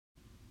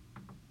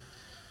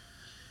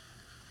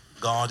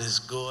God is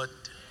good.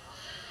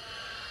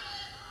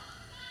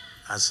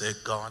 I said,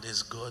 God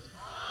is good.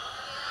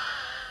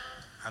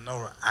 I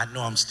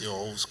know I'm still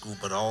old school,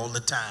 but all the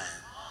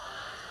time,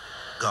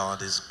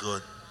 God is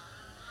good.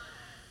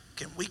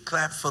 Can we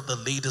clap for the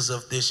leaders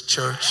of this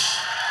church?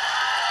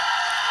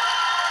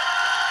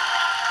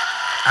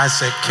 I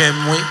said, can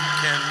we?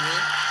 Can we?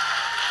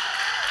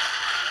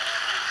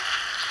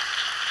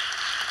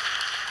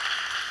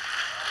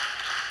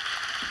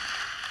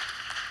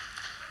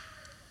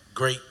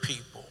 Great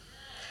people.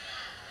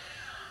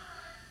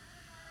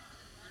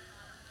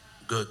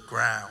 Good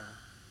ground.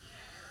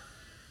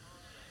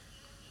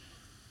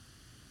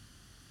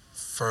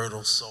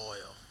 Fertile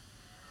soil.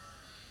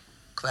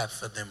 Clap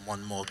for them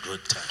one more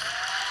good time.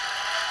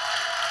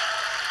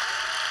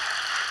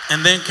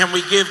 And then can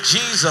we give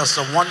Jesus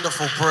a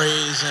wonderful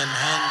praise and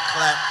hand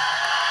clap?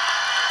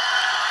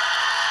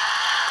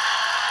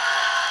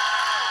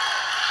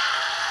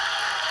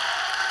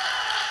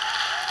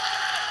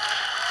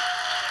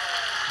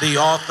 The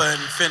author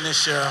and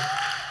finisher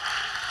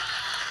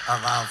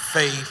of our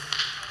faith,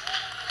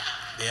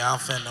 the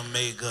Alpha and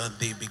Omega,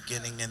 the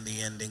beginning and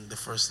the ending, the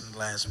first and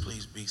last.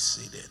 Please be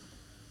seated.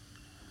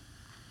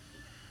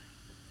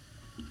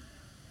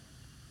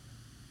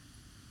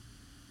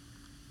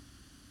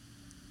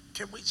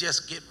 Can we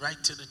just get right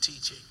to the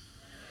teaching?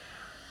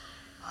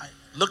 All right.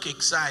 Look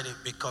excited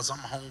because I'm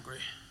hungry.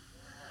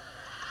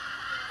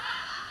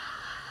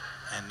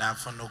 And not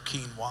for no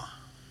quinoa.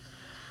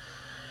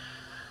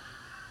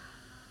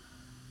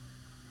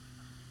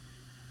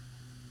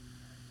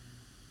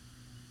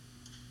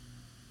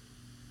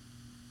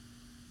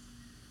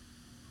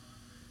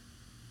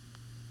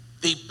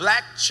 The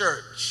black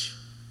church,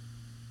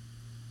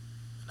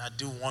 and I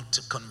do want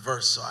to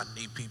converse, so I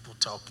need people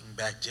talking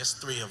back. Just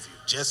three of you,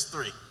 just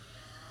three.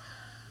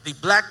 The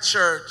black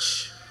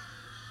church,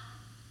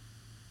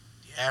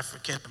 the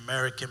African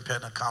American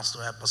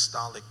Pentecostal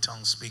Apostolic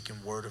Tongue Speaking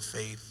Word of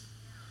Faith,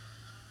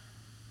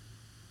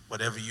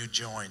 whatever you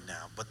join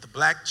now, but the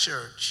black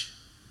church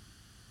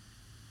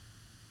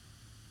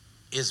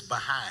is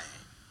behind.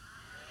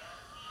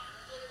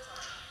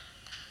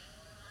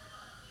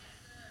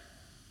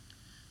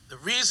 The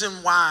reason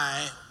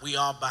why we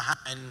are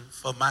behind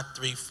for my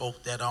three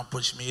folk that don't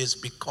push me is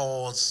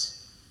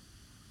because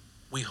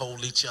we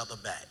hold each other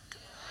back.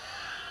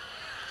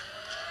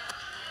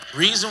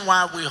 Reason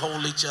why we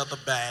hold each other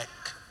back,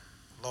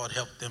 Lord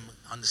help them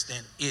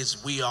understand,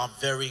 is we are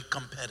very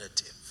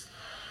competitive.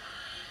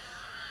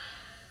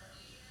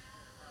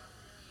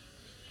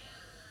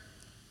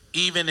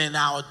 Even in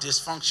our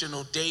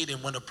dysfunctional dating,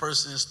 when a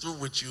person is through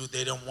with you,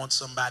 they don't want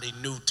somebody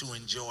new to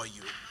enjoy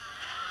you.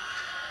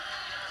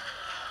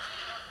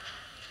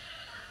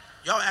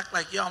 Y'all act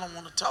like y'all don't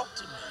want to talk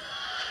to me.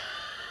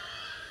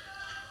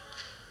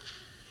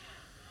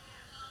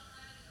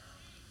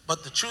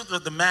 But the truth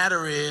of the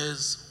matter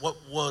is, what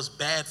was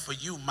bad for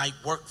you might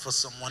work for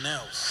someone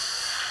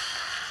else.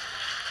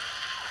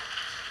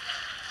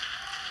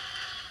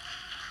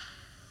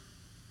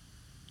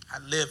 I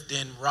lived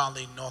in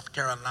Raleigh, North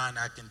Carolina.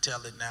 I can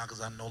tell it now because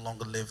I no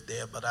longer live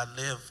there, but I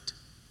lived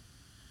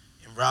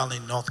in Raleigh,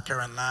 North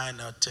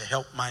Carolina to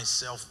help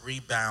myself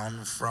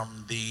rebound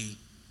from the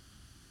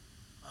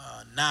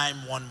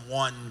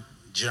 911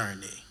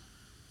 journey.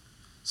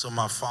 So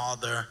my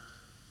father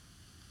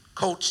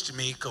coached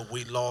me because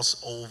we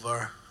lost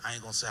over, I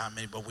ain't gonna say how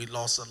many, but we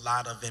lost a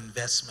lot of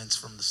investments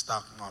from the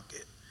stock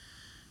market.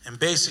 And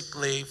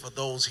basically, for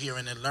those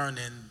hearing and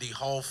learning, the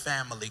whole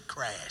family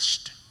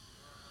crashed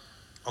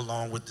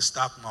along with the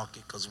stock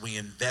market because we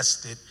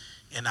invested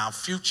in our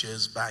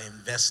futures by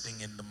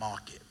investing in the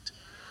market.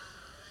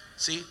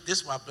 See,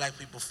 this is why black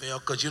people fail,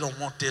 because you don't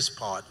want this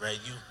part, right?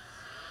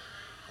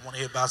 I want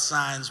to hear about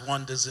signs,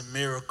 wonders, and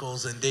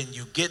miracles, and then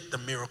you get the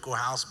miracle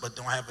house but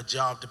don't have a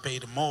job to pay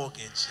the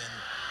mortgage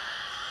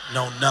and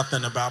know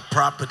nothing about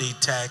property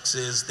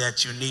taxes,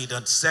 that you need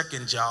a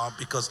second job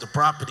because the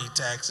property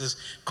taxes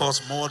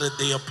cost more than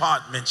the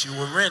apartment you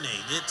were renting.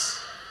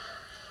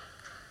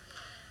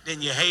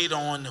 Then you hate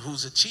on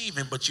who's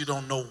achieving, but you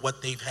don't know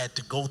what they've had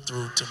to go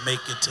through to make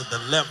it to the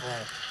level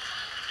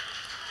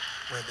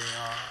where they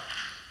are.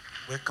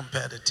 We're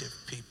competitive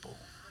people.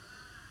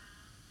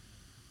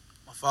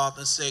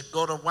 Father said,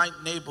 go to a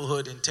white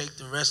neighborhood and take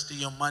the rest of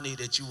your money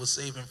that you were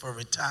saving for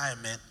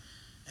retirement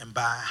and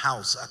buy a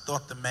house. I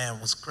thought the man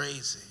was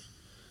crazy.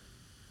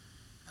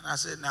 And I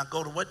said, now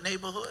go to what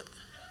neighborhood?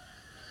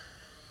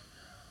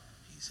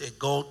 He said,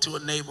 go to a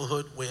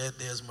neighborhood where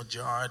there's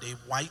majority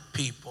white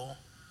people,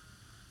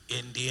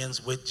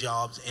 Indians with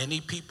jobs,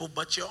 any people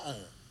but your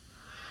own.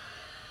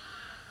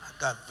 I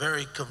got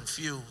very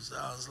confused.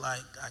 I was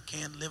like, I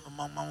can't live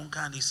among my own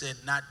kind. He said,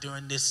 not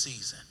during this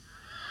season.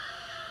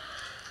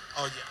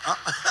 Oh, yeah.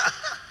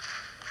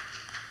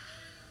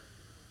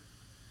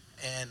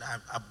 And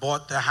I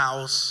bought the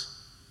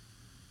house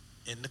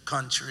in the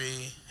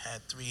country,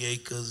 had 3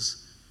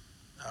 acres,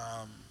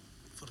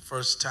 for the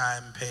first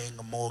time paying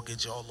a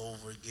mortgage all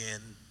over again.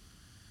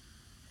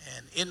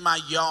 And in my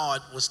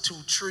yard was 2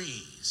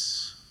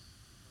 trees.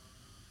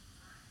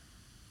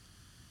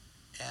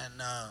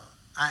 And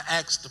I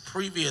asked the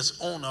previous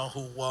owner,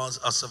 who was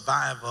a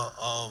survivor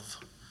of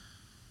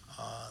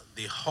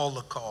the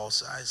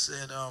Holocaust, I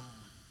said,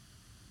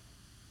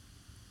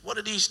 what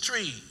are these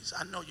trees?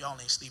 I know y'all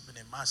ain't sleeping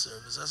in my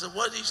service. I said,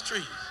 what are these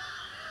trees?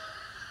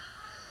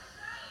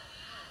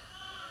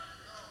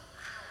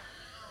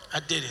 I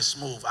did it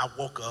smooth. I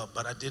woke up,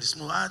 but I did it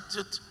smooth.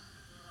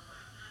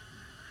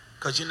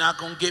 Because you're not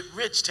going to get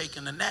rich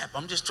taking a nap.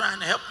 I'm just trying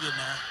to help you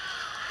now.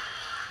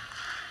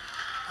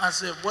 I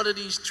said, what are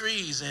these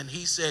trees? And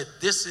he said,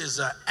 this is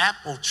an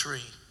apple tree.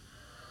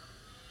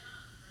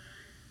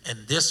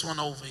 And this one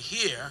over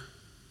here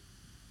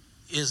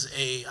is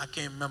I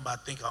can't remember, I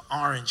think an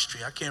orange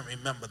tree. I can't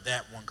remember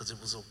that one because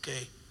it was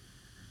okay.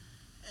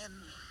 And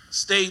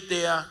stayed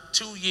there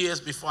 2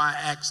 years before I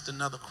asked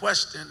another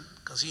question,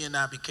 because he and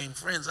I became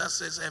friends. I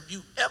said, have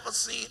you ever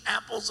seen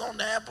apples on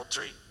the apple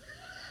tree?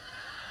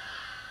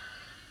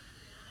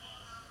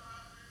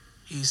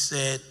 He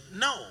said,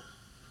 no.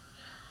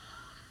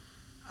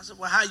 I said,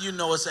 well, how you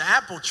know it's an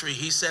apple tree?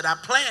 He said, I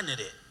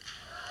planted it.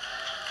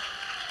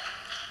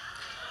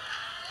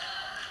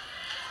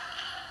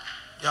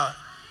 Yeah.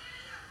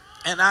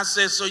 And I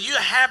said, so you're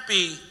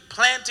happy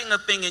planting a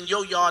thing in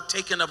your yard,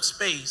 taking up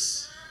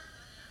space,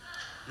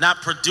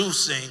 not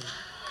producing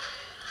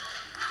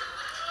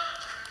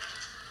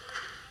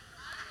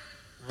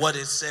what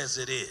it says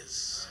it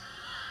is.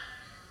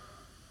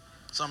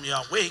 Some of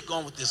y'all, where he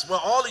going with this?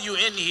 Well, all of you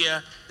in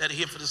here that are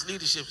here for this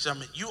leadership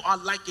summit, you are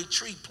like a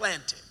tree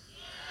planted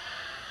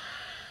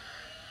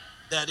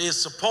that is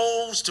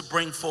supposed to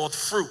bring forth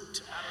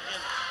fruit.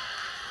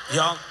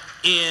 Y'all,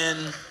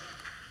 in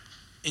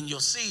your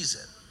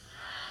season.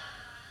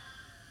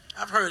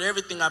 I've heard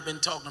everything I've been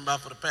talking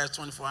about for the past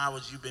 24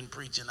 hours you've been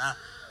preaching.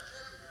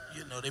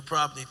 They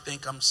probably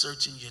think I'm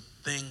searching your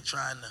thing,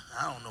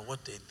 I don't know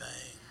what they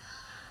think.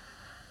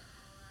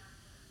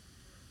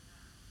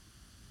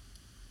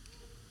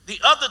 The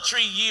other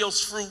tree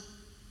yields fruit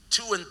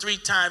 2 and 3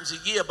 times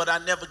a year, but I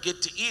never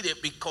get to eat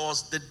it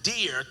because the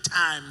deer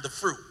time the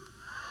fruit.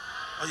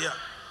 Oh, yeah.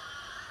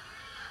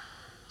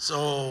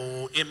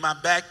 So in my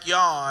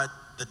backyard,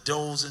 the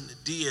does and the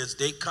deers,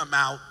 they come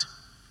out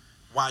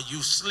while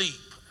you sleep.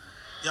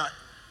 Yeah.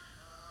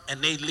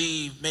 And they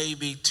leave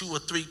maybe 2 or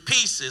 3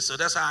 pieces, so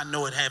that's how I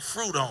know it had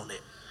fruit on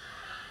it.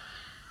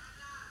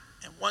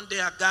 And one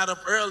day I got up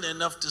early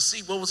enough to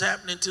see what was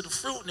happening to the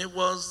fruit, and it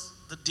was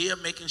the deer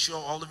making sure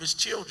all of his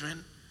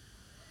children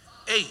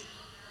ate.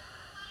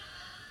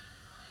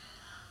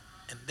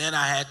 And then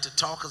I had to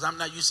talk, because I'm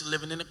not used to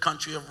living in the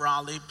country of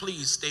Raleigh.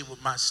 Please stay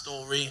with my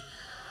story.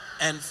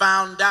 And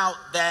found out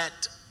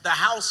that the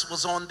house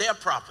was on their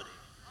property.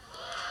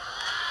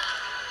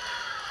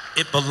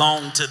 It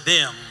belonged to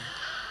them,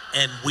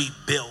 and we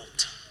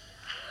built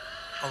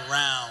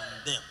around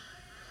them.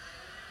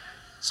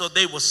 So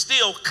they were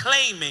still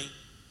claiming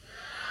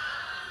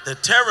the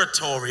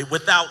territory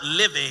without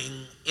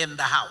living in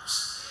the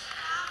house.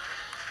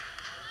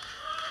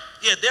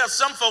 Yeah, there are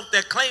some folk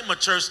that claim a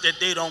church that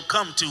they don't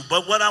come to,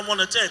 but what I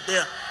want to tell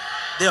you,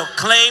 they'll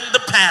claim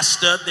the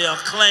pastor, they'll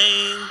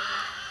claim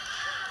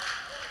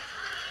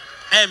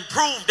and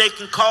prove they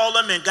can call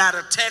them and got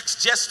a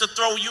text just to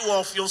throw you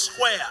off your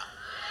square.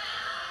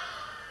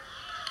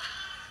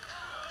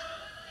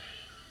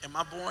 Am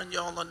I boring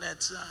y'all on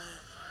that side?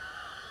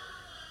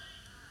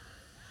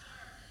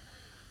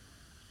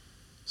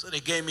 So they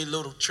gave me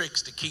little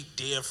tricks to keep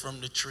deer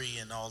from the tree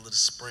and all of the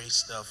spray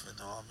stuff and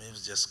all. It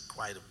was just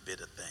quite a bit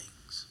of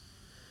things.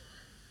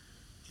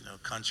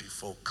 Country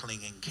folk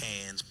clinging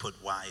cans, put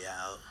wire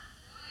out.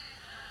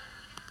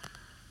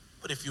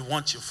 But if you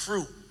want your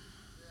fruit,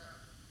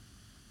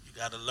 you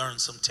got to learn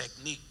some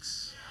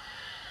techniques.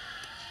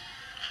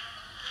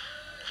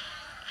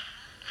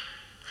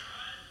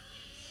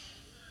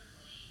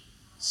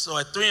 So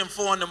at 3 and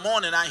 4 in the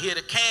morning, I hear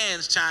the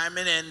cans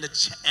chiming, and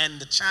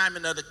the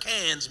chiming of the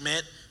cans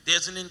meant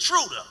there's an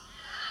intruder.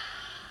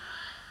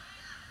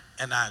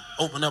 And I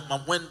open up my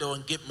window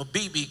and get my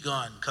BB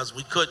gun, because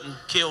we couldn't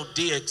kill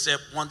deer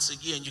except once a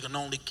year, and you can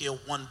only kill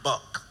 1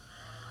 buck.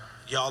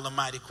 Y'all are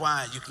mighty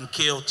quiet. You can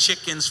kill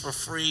chickens for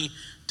free,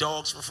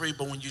 dogs for free,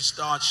 but when you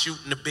start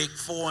shooting the big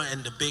 4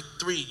 and the big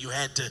 3, you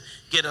had to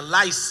get a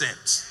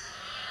license.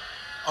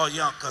 Oh,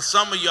 yeah, because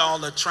some of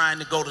y'all are trying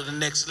to go to the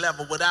next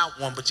level without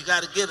one, but you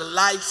got to get a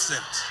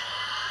license.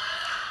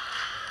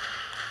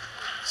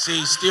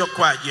 See, still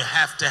quiet. You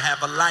have to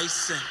have a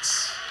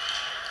license.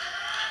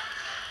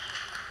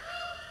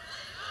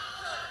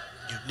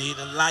 You need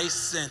a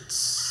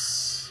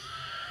license.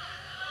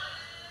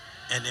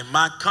 And in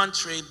my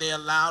country, they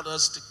allowed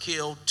us to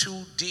kill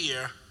 2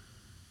 deer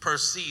per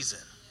season.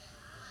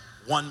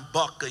 1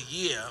 buck a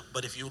year,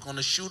 but if you were going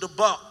to shoot a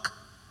buck,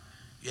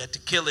 you had to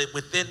kill it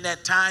within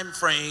that time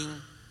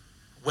frame,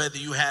 whether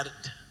you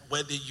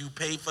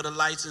paid for the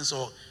license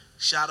or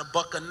shot a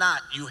buck or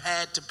not, you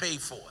had to pay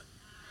for it.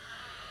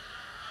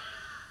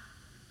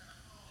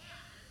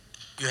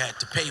 You had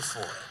to pay for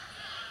it.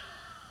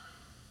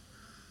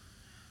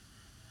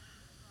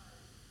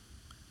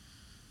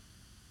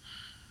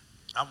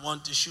 I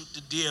wanted to shoot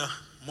the deer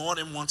more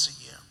than once a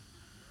year.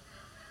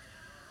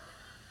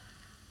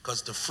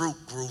 because the fruit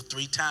grew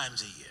 3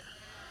 times a year.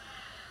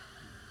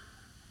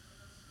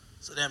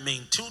 So that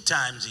means 2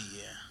 times a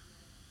year,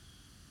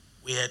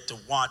 we had to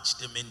watch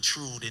them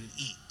intrude and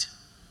eat.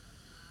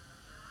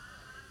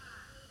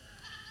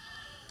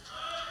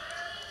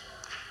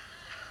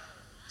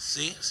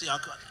 See,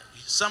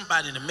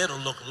 somebody in the middle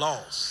look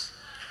lost.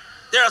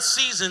 There are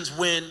seasons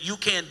when you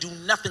can't do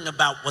nothing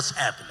about what's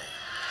happening.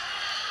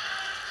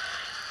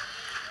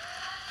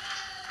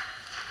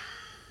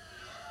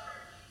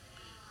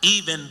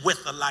 Even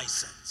with a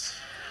license.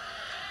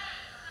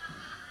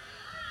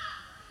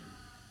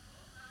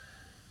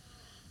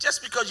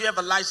 Just because you have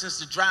a license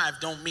to drive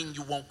don't mean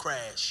you won't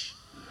crash.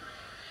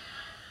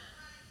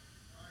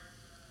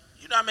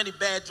 You know how many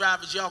bad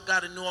drivers y'all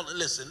got in New Orleans?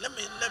 Listen, let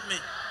me.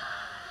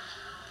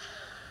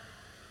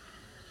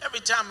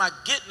 Every time I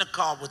get in a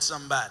car with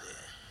somebody,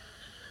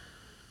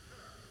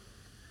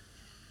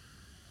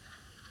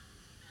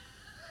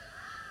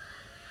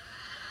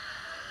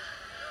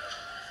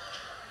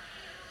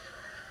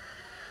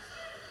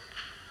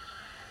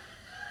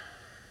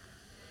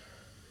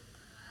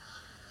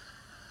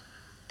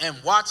 and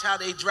watch how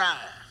they drive.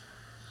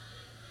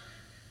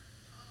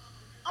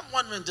 I'm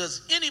wondering,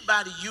 does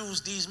anybody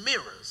use these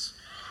mirrors?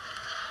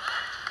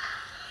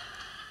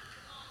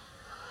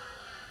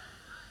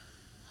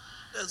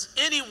 Does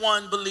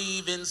anyone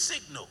believe in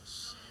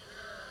signals?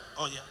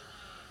 Oh, yeah.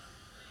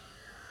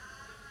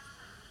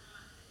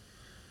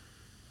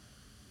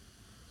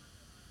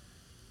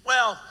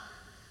 Well,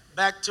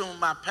 back to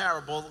my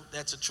parable,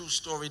 that's a true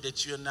story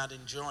that you're not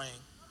enjoying.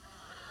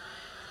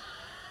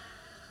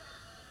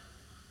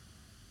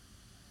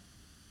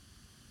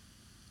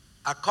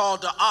 I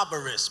called the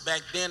arborist.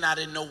 Back then, I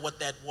didn't know what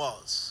that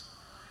was.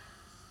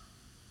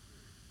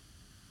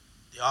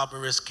 The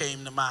arborist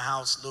came to my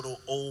house,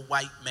 little old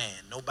white man.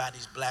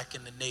 Nobody's black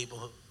in the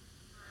neighborhood.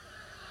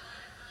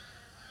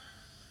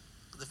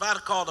 If I'd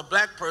have called a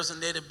black person,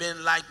 they'd have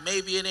been like,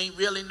 maybe it ain't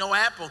really no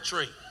apple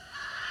tree.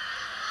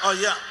 Oh,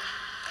 yeah.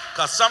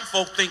 Because some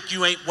folk think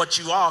you ain't what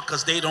you are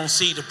because they don't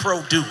see the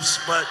produce.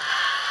 But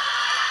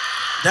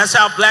that's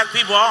how black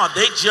people are.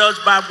 They judge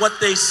by what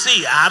they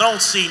see. I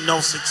don't see no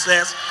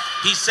success.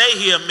 He say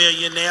he a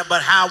millionaire,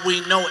 but how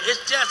we know,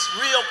 it's just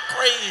real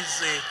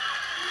crazy.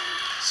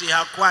 See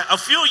how quiet. A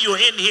few of you are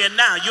in here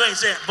now. You ain't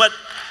saying, but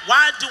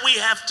why do we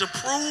have to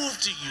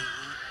prove to you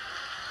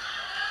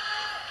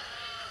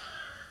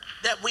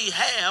that we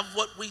have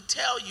what we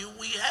tell you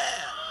we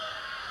have?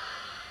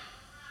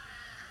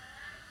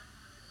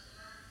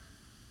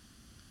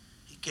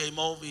 He came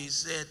over, he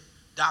said,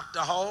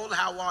 Dr. Hall,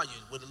 how are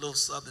you? With a little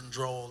southern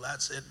drawl. I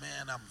said,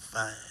 man, I'm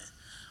fine.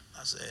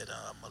 I said,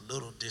 I'm a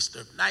little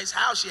disturbed. Nice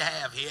house you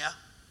have here.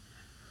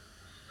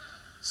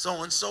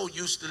 So-and-so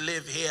used to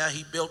live here.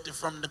 He built it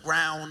from the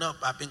ground up.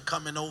 I've been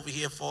coming over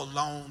here for a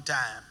long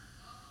time.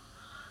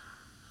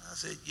 I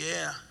said,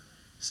 yeah.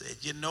 I said,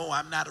 you know,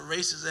 I'm not a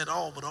racist at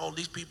all, but all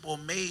these people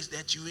amazed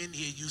that you in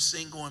here, you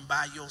single and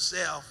by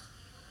yourself.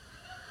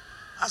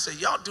 I said,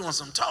 y'all doing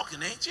some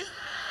talking, ain't you?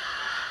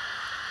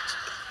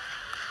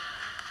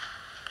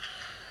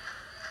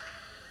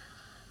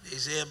 They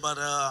said, but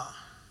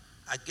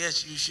I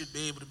guess you should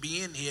be able to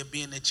be in here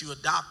being that you're a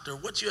doctor.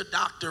 What you a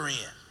doctor in?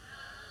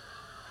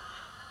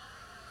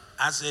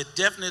 I said,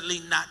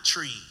 definitely not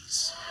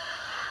trees.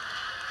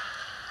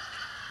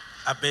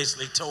 I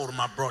basically told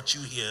him I brought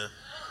you here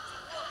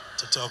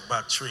to talk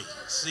about trees.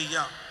 See,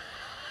 y'all?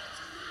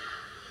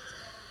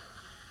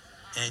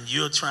 And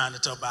you're trying to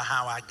talk about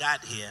how I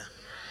got here.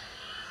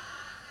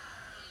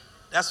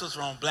 That's what's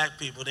wrong with black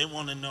people. They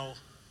want to know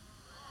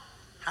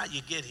how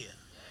you get here.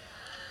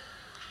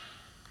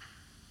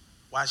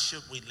 Why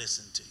should we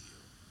listen to you?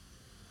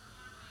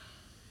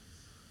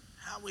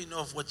 How we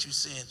know if what you're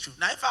saying is true?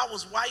 Now, if I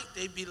was white,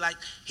 they'd be like,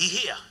 he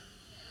here.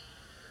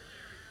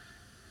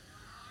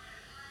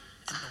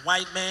 And the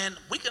white man,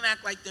 we can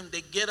act like them.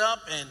 They get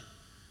up and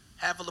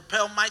have a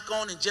lapel mic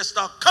on and just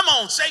start, come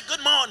on, say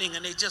good morning.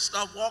 And they just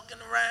start walking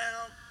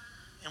around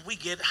and we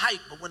get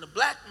hyped. But when a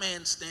black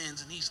man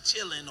stands and he's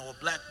chilling, or a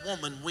black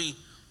woman, we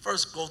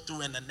first go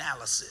through an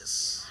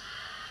analysis.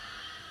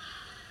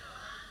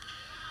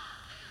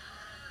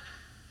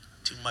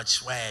 Too much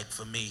swag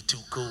for me, too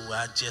cool.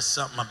 I just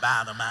something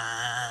about him.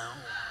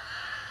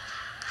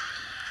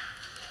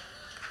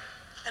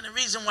 And the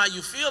reason why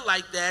you feel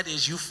like that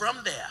is you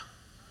from there.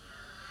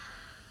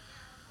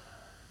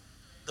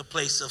 The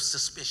place of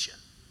suspicion.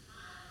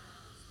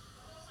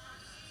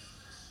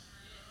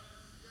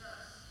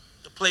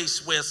 The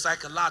place where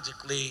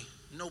psychologically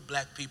no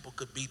black people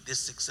could be this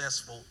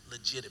successful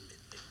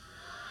legitimately.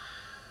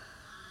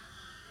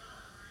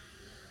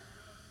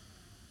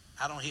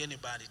 I don't hear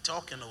anybody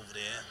talking over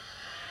there.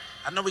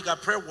 I know we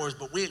got prayer words,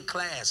 but we're in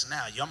class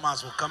now. Y'all might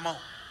as well come on.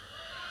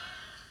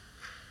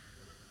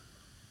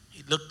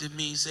 He looked at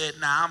me and said,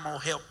 nah, I'm going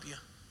to help you.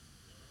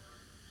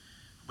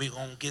 We're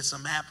going to get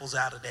some apples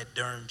out of that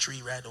darn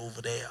tree right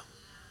over there.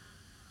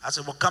 I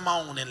said, well, come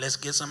on and let's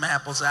get some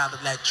apples out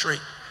of that tree.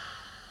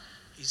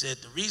 He said,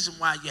 the reason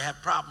why you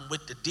have problem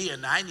with the deer,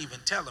 now I didn't even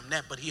tell him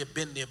that, but he had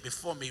been there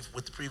before me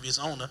with the previous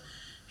owner.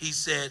 He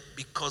said,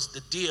 because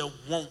the deer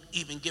won't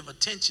even give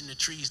attention to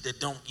trees that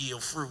don't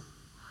yield fruit.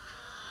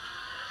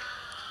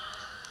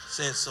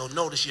 Said, so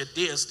notice your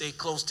deer stay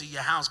close to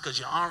your house because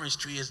your orange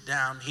tree is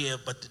down here,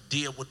 but the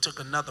deer would took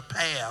another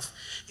path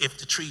if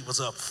the tree was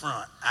up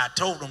front. I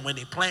told them when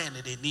they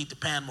planted, they need to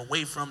pan them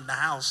away from the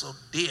house. So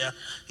deer,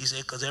 he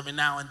said, because every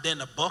now and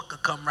then a buck will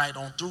come right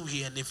on through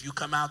here, and if you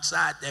come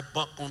outside, that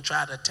buck gonna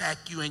try to attack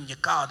you in your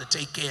car to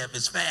take care of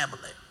his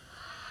family.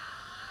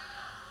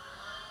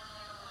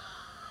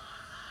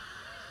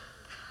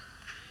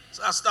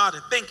 So I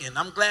started thinking,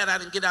 I'm glad I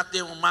didn't get out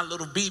there with my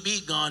little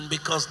BB gun,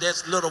 because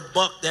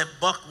that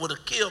buck would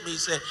have killed me. He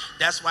said,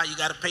 that's why you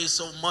got to pay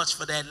so much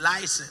for that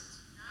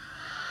license.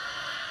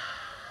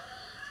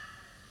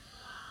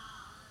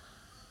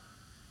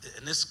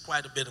 And this is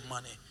quite a bit of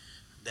money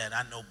that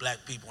I know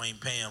black people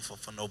ain't paying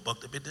for no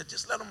buck.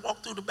 Just let them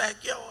walk through the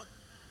backyard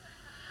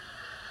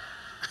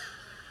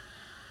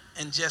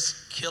and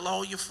just kill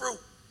all your fruit.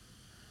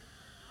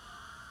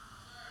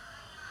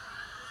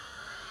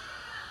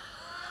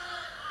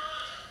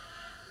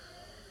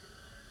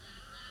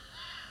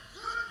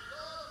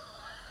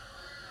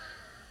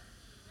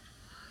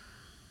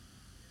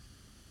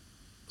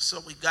 So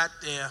we got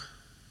there,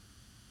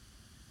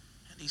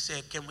 and he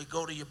said, can we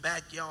go to your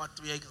backyard,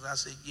 3 acres? I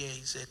said, yeah.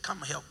 He said, come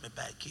help me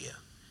back here.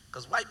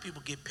 Because white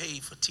people get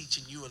paid for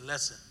teaching you a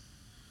lesson.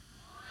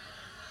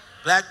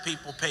 Black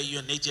people pay you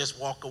and they just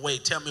walk away.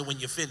 Tell me when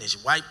you're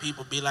finished. White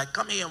people be like,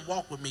 come here and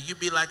walk with me. You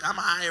be like, I'm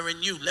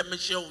hiring you. Let me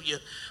show you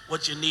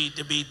what you need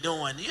to be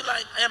doing. You're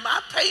like, am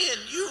I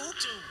paying you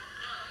to?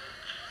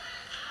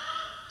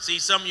 See,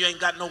 some of you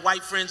ain't got no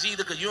white friends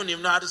either because you don't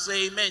even know how to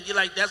say amen. You're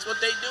like, that's what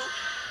they do?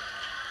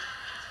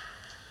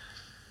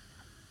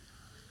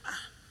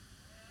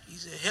 He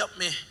said, help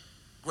me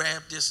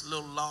grab this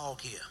little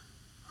log here.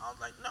 I was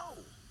like, no.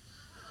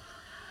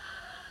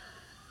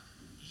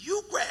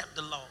 You grab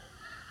the log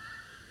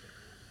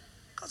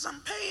because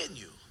I'm paying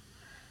you.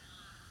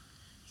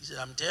 He said,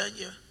 I'm telling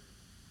you,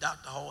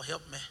 Dr. Hall,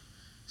 help me.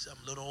 He said,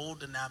 I'm a little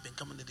older now. I've been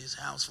coming to this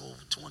house for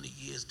over 20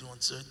 years doing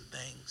certain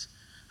things.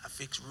 I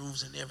fix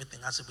roofs and everything.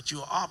 I said, but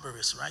you're an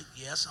arborist, right?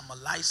 Yes, I'm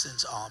a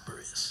licensed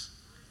arborist.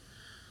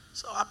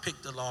 So I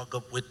picked the log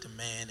up with the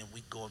man, and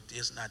we go up there.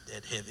 It's not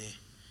that heavy.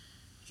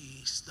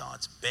 He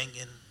starts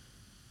banging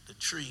the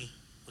tree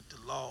with the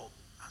log.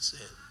 I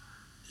said,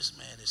 this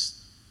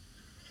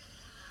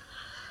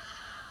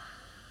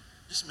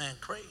man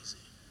crazy.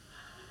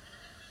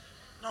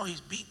 No, he's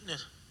beating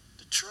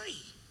the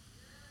tree.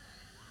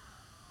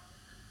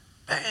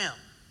 Bam.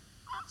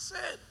 I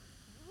said,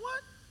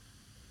 what?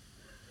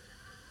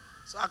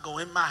 So I go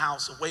in my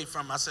house away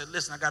from him. I said,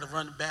 listen, I got to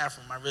run the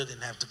bathroom. I really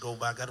didn't have to go,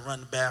 but I got to run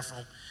the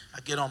bathroom. I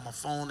get on my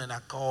phone and I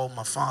call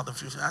my father.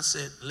 I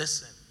said,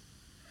 listen,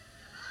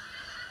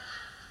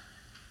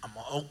 I'm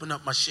going to open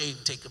up my shade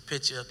and take a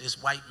picture of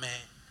this white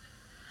man.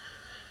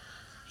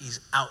 He's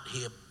out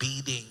here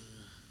beating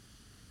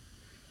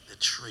the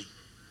tree.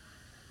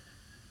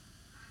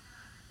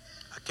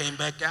 I came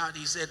back out.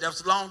 He said, that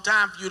was a long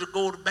time for you to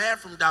go to the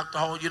bathroom, Dr.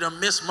 Hall. You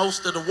done missed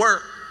most of the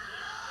work.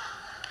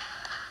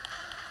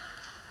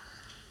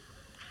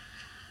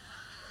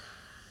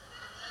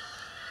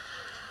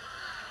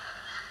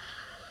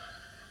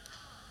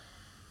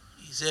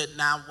 He said,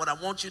 now what I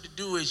want you to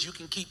do is you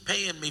can keep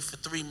paying me for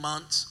 3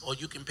 months, or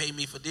you can pay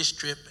me for this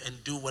trip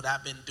and do what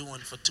I've been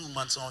doing for 2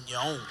 months on your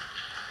own.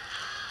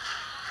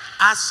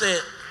 I said,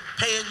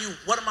 paying you,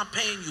 what am I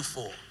paying you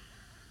for?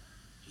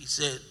 He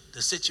said,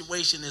 the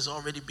situation is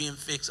already being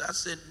fixed. I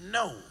said,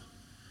 no,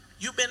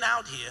 you've been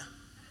out here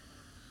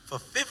for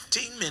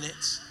 15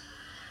 minutes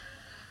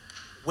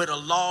with a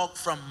log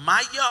from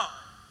my yard.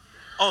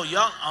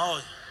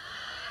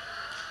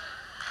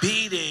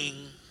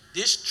 Beating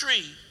this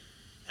tree.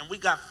 And we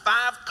got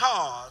 5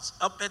 cars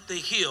up at the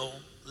hill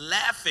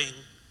laughing,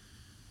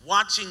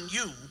 watching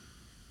you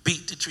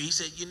beat the tree. He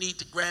said, you need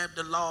to grab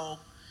the log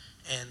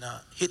and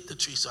hit the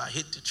tree. So I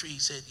hit the tree. He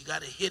said, you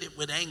got to hit it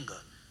with anger.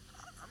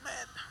 Man,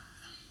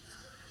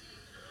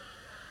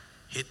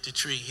 hit the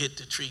tree.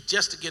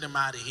 Just to get him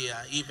out of here,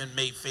 I even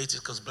made faces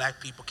because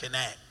black people can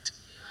act.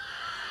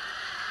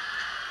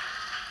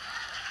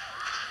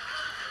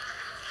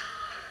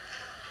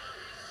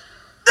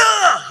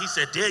 He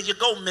said, there you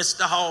go,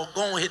 Mr. Hall.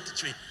 Go and hit the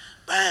tree.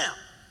 Bam.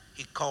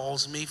 He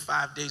calls me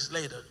 5 days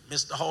later.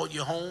 Mr. Hall,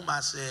 you home? I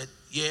said,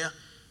 yeah.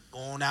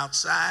 Going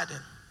outside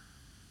and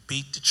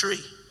beat the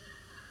tree.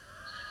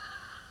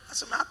 I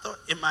said, I thought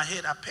in my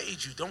head I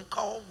paid you. Don't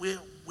call. We're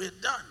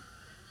done.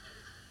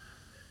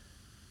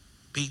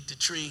 Beat the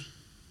tree.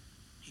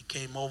 He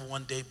came over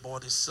one day,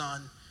 brought his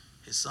son.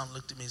 His son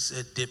looked at me and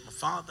said, did my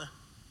father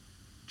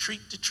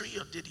treat the tree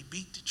or did he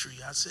beat the tree?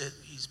 I said,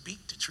 he's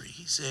beat the tree.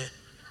 He said,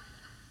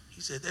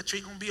 that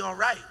tree gonna be all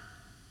right.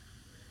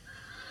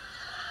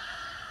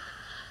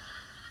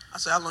 I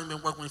said, how long you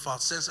been working with me for?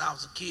 Since I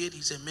was a kid.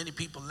 He said, many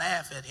people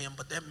laugh at him,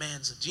 but that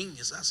man's a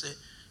genius. I said,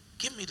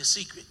 give me the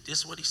secret. This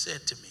is what he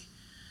said to me.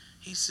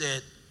 He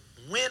said,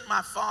 when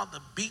my father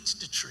beats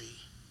the tree,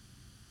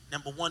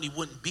 number one, he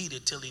wouldn't beat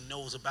it till he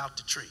knows about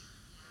the tree.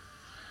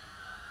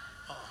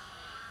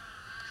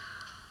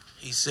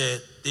 He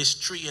said, this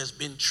tree has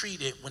been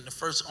treated when the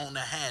first owner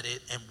had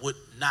it and would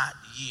not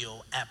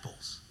yield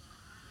apples.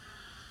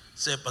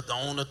 Said, but the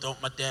owner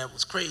thought my dad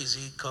was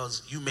crazy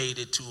because you made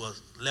it to a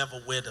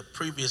level where the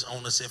previous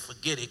owner said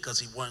forget it because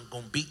he wasn't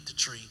going to beat the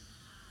tree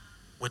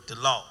with the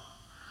law.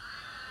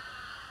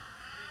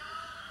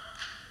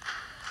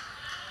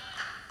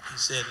 He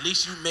said, at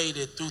least you made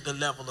it through the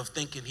level of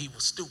thinking he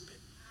was stupid.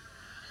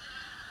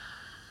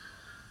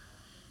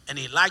 And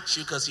he likes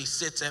you because he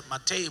sits at my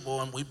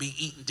table and we be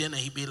eating dinner.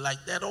 He be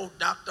like, that old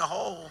Dr.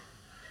 Hall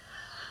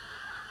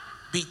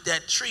beat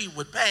that tree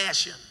with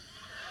passion.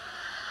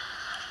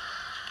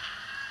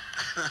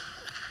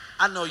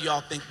 I know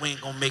y'all think we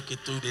ain't gonna make it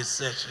through this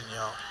session,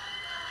 y'all.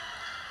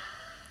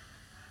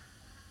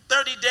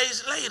 30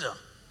 days later,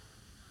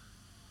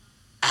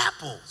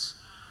 apples.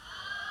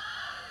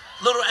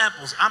 Little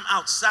apples. I'm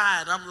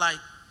outside. I'm like,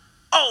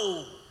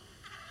 oh,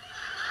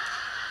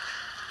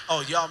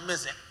 y'all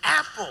missing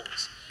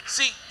apples.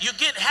 See, you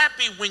get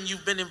happy when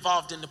you've been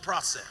involved in the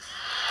process.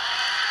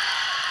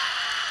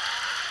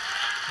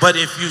 But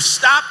if you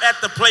stop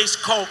at the place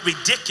called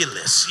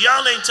ridiculous,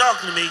 y'all ain't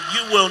talking to me,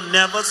 you will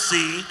never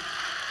see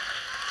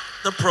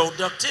the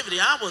productivity.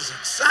 I was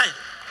excited.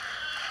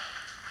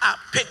 I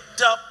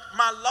picked up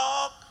my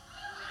log.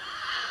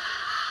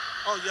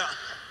 Oh, y'all.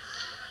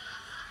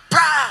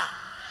 Pow,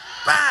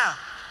 pow.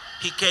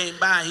 He came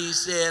by, he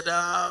said,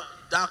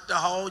 Dr.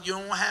 Hall, you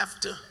don't have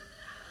to.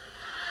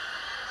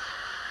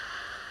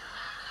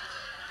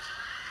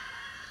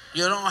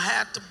 You don't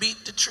have to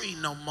beat the tree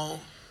no more.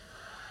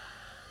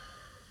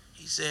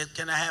 He said,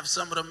 can I have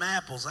some of them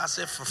apples? I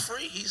said, for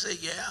free? He said,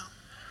 yeah.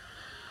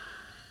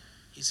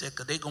 He said,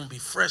 because they're going to be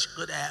fresh,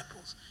 good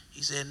apples.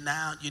 He said,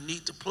 now you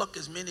need to pluck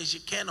as many as you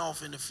can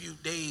off in a few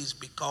days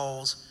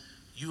because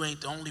you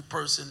ain't the only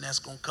person that's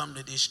going to come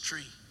to this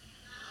tree.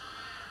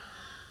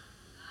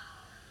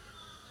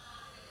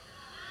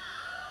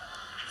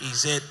 He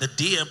said, the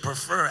deer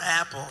prefer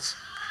apples.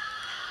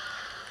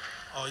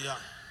 Oh, yeah.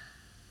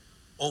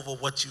 Over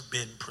what you've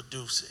been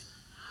producing.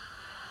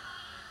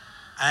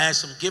 I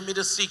asked him, give me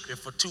the secret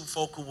for two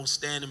folk who will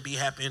stand and be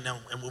happy, and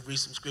we'll read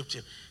some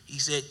scripture. He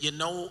said, you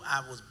know,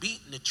 I was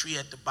beating the tree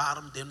at the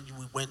bottom, then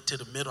we went to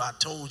the middle. I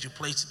told you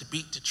places to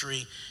beat the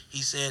tree.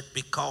 He said,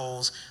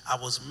 because I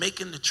was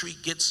making the tree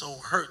get so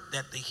hurt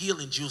that the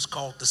healing juice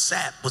called the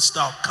sap would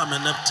start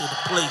coming up to the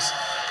place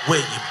where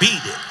you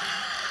beat it.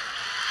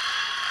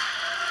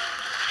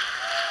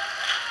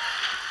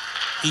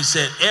 He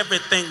said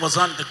everything was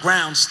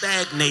underground,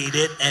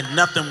 stagnated, and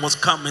nothing was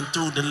coming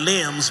through the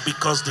limbs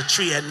because the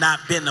tree had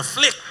not been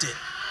afflicted.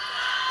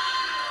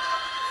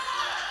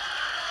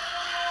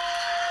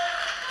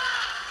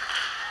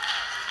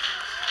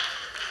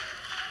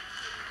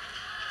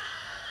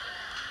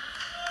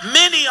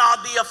 Many are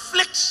the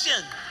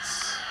afflictions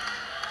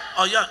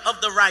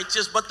of the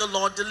righteous, but the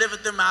Lord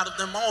delivered them out of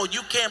them all.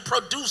 You can't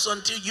produce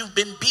until you've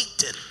been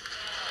beaten.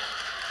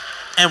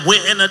 And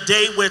we're in a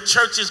day where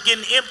church is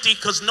getting empty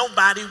because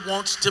nobody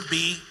wants to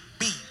be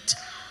beat.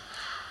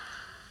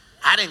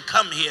 I didn't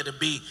come here to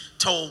be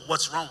told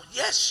what's wrong.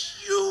 Yes,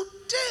 you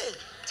did.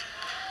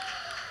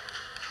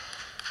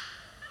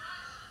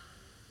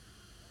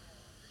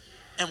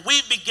 And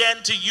we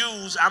began to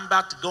use, I'm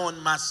about to go in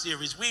my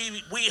series,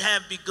 we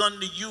have begun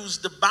to use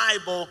the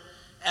Bible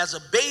as a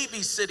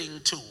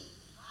babysitting tool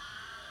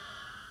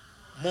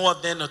more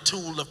than a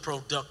tool of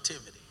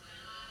productivity.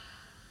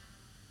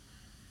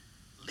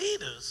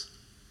 Leaders,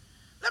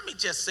 let me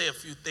just say a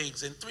few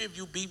things, and three of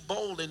you be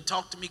bold and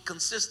talk to me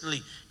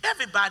consistently.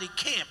 Everybody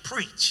can't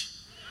preach.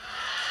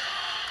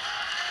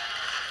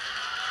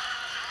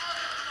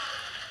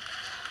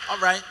 All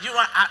right, you know,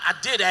 I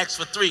did ask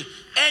for three,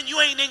 and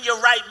you ain't in your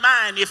right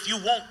mind if you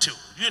want to.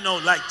 You know,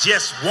 like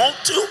just want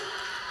to.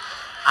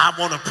 I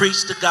want to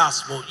preach the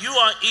gospel. You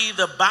are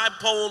either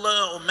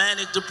bipolar or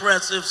manic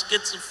depressive,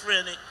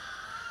 schizophrenic.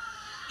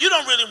 You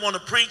don't really want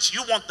to preach.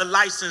 You want the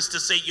license to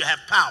say you have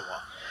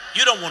power.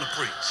 You don't want to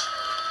preach.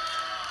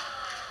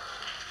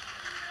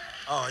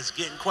 Oh, it's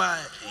getting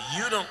quiet.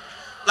 You don't,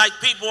 like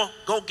people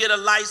go get a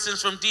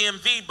license from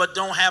DMV but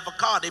don't have a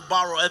car. They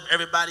borrow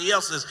everybody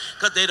else's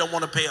because they don't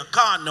want to pay a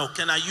car note.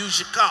 Can I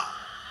use your car?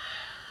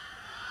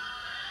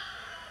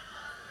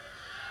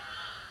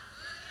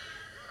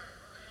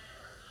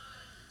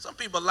 Some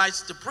people like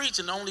to preach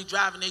and the only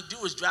driving they do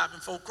is driving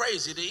folk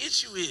crazy. The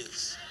issue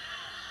is,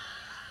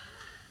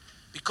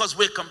 because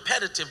we're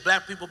competitive,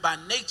 black people by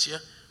nature,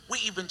 we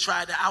even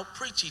try to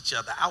out-preach each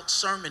other,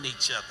 out-sermon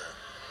each other,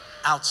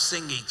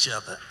 out-sing each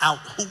other,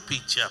 out-hoop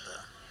each other.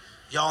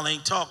 Y'all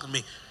ain't talking to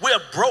me. We're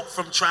broke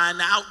from trying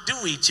to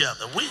outdo each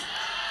other. We,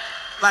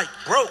 like,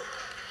 broke.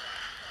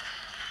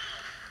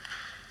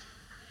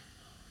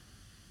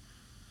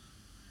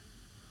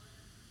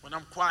 When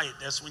I'm quiet,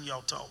 that's when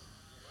y'all talk.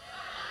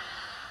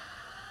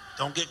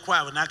 Don't get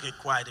quiet when I get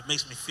quiet. It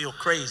makes me feel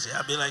crazy.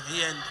 I'll be like,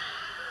 yeah.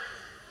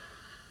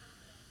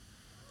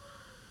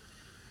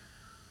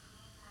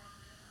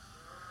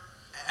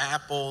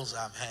 Apples,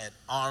 I've had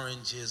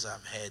oranges,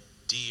 I've had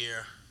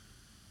deer.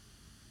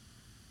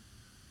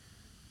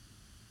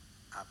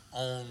 I've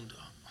owned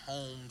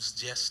homes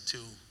just to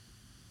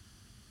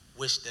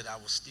wish that I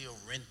was still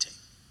renting.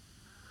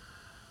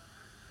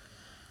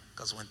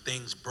 Because when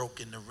things broke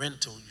in the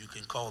rental, you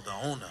can call the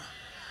owner.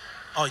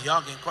 Oh,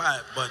 y'all getting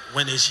quiet. But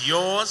when it's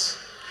yours,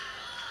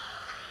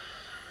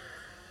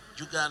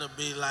 you got to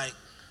be like,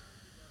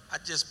 I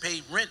just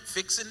paid rent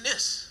fixing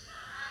this.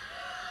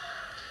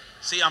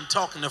 See, I'm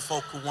talking to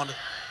folk who want to.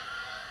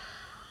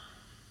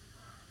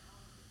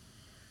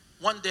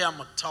 One day I'm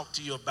going to talk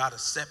to you about a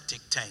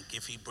septic tank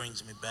if he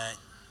brings me back.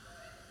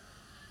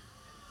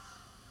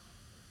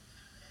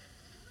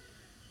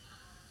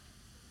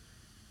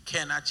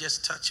 Can I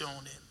just touch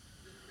on it?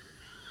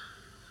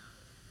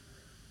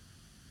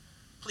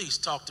 Please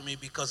talk to me,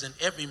 because in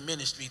every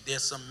ministry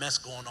there's some mess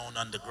going on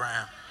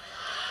underground.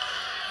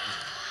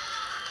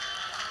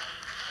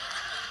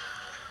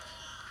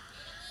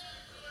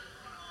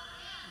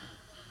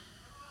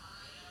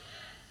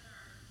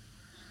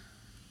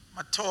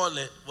 My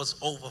toilet was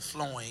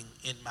overflowing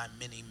in my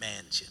mini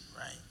mansion,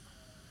 right?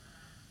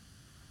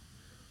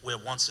 Where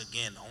once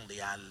again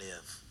only I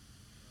live.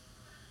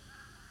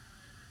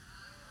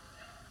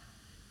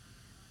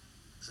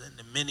 It's in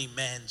the mini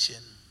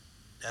mansion,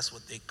 that's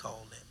what they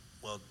call it.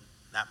 Well,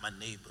 not my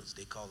neighbors,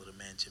 they call it a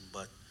mansion,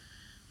 but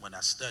when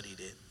I studied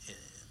it,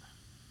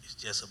 it's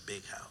just a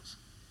big house.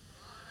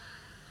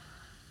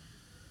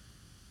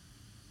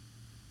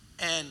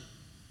 And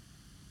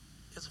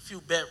there's a few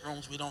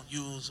bedrooms we don't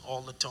use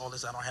all the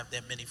toilets. I don't have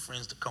that many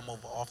friends to come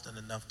over often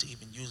enough to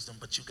even use them,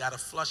 but you got to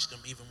flush them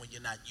even when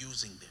you're not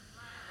using them.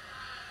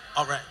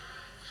 All right.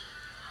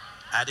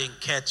 I didn't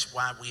catch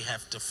why we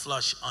have to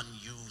flush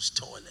unused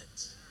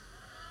toilets.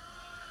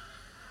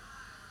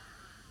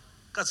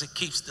 Because it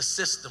keeps the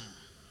system.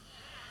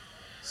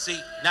 See,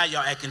 now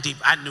y'all acting deep.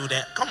 I knew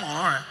that. Come on,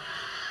 all right.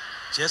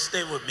 Just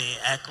stay with me.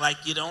 Act like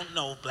you don't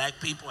know. Black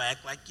people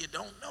act like you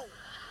don't know.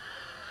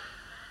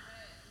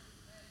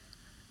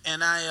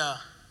 And I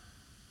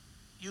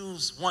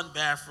use one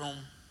bathroom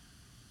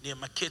near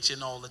my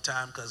kitchen all the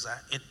time because I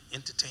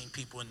entertain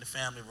people in the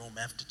family room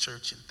after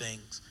church and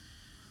things.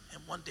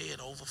 And one day it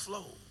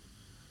overflowed.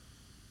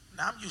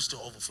 Now I'm used to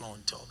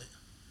overflowing toilet.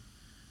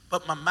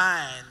 But my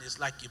mind is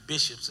like your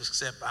bishop's,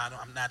 except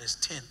I'm not as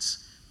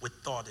tense with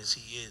thought as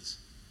he is.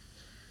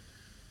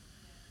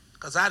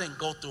 Because I didn't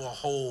go through a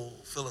whole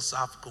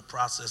philosophical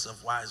process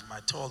of why is my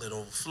toilet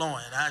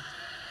overflowing.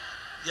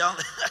 Y'all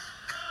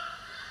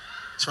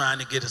trying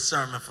to get a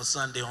sermon for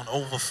Sunday on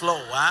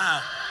overflow.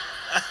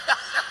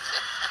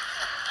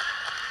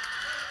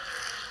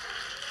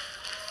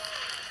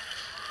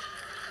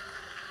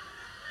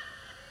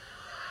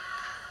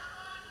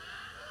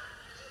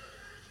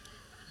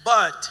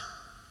 But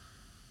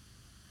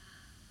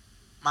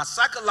my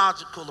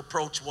psychological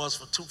approach was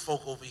for two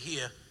folk over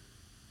here,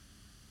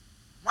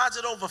 why is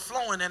it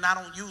overflowing and I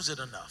don't use it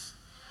enough?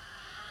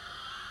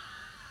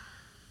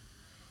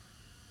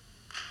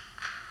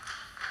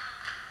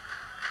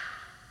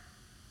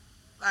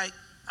 Like,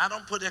 I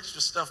don't put extra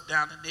stuff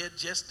down in there,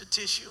 just the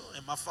tissue.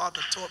 And my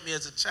father taught me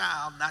as a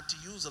child not to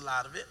use a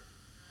lot of it.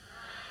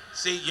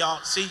 See, y'all,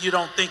 you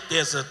don't think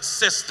there's a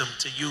system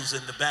to use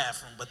in the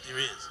bathroom, but there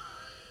is.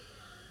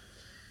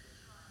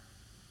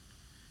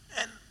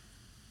 And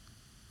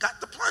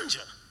got the plunger.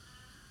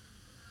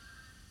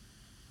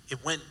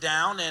 It went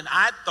down, and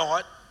I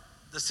thought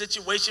the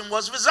situation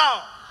was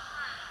resolved.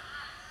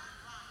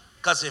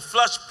 Because it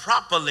flushed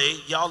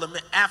properly, y'all,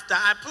 after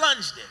I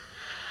plunged it.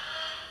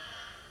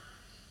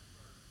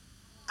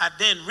 I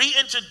then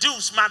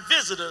reintroduced my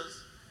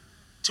visitors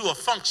to a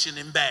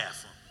functioning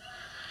bathroom.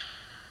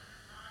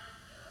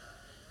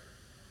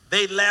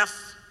 They left.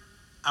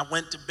 I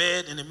went to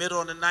bed. In the middle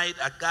of the night,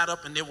 I got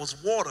up and there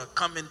was water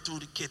coming through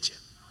the kitchen.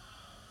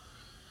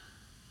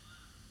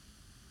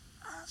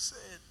 I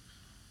said,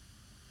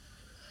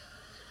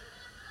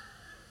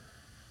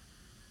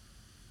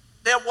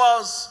 there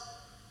was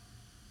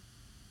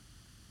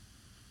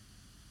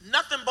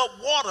nothing but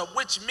water,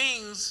 which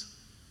means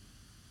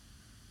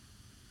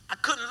I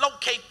couldn't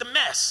locate the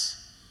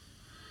mess.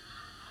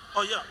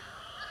 Oh, yeah.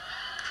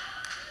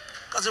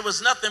 Because it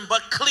was nothing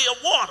but clear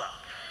water.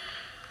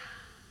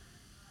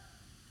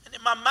 And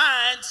in my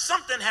mind,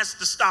 something has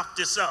to stop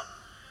this up.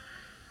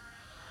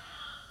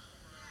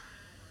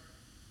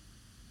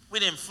 We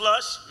didn't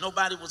flush.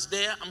 Nobody was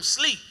there. I'm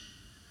asleep.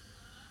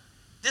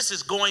 This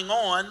is going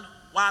on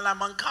while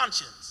I'm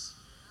unconscious.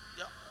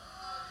 Yeah.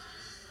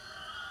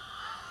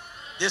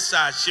 This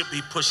side should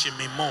be pushing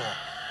me more.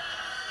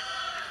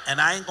 And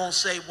I ain't going to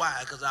say why,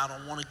 because I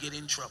don't want to get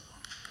in trouble.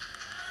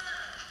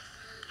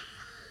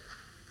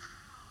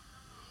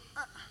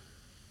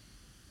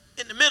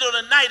 In the middle of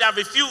the night, I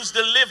refuse to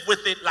live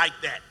with it like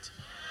that.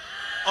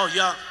 Oh,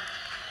 yeah.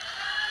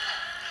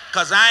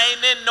 Because I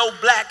ain't in no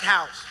black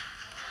house.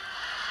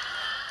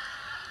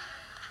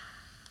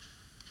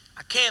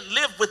 I can't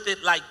live with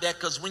it like that,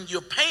 because when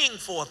you're paying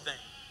for a thing,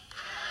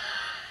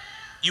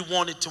 you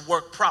want it to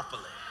work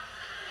properly.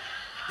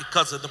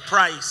 Because of the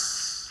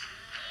price,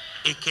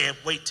 it can't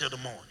wait till the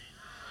morning.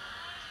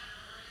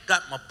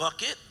 Got my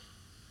bucket,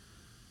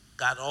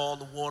 got all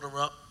the water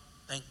up.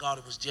 Thank God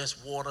it was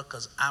just water,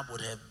 because I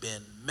would have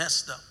been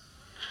messed up.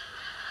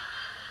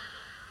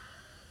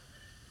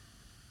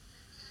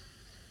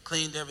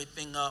 Cleaned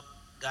everything up,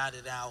 got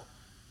it out,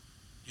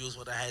 used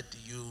what I had to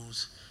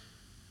use.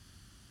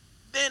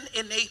 Then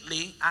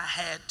innately, I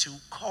had to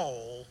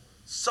call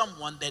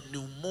someone that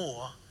knew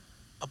more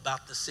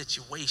about the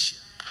situation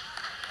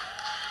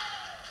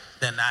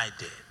than I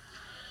did.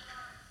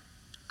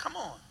 Come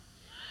on.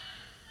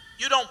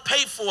 You don't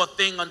pay for a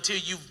thing until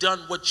you've done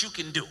what you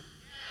can do.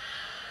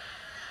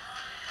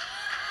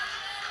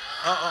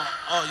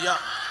 Oh, yeah.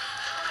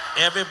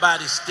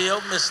 Everybody's still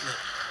missing it.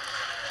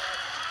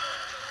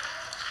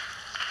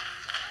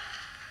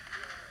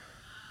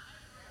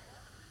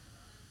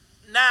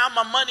 Now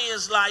my money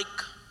is like,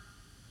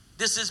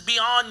 this is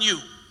beyond you.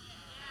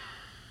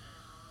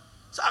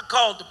 So I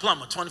called the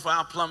plumber,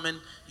 24-hour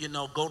plumbing,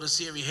 go to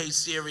Siri, hey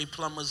Siri,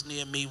 plumbers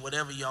near me,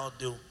 whatever y'all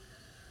do.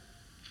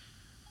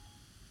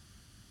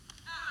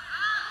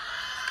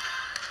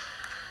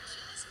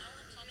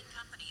 Plumbing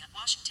Company at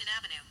Washington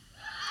Avenue.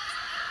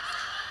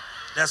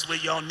 That's where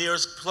your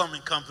nearest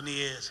plumbing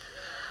company is.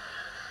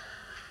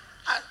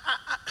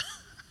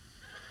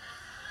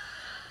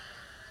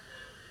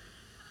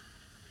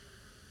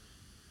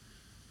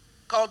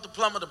 Called the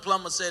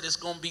plumber said it's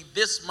going to be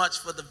this much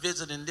for the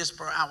visit and this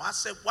per hour. I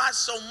said, why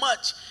so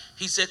much?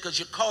 He said, because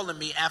you're calling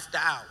me after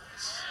hours.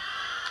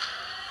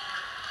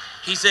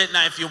 He said,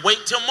 now if you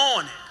wait till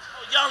morning,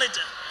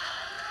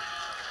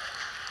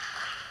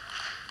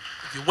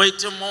 if you wait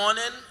till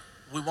morning,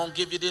 we won't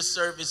give you this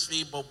service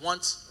fee, but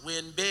once we're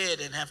in bed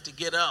and have to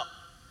get up,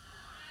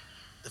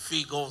 the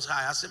fee goes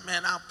high. I said,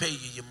 man, I'll pay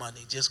you your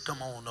money. Just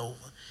come on over.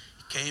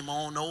 He came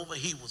on over.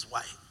 He was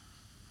white.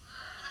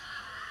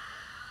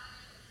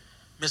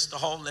 Mr.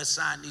 Hall, let's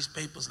sign these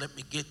papers. Let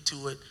me get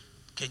to it.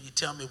 Can you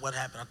tell me what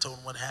happened? I told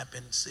him what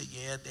happened. He said,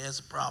 yeah, there's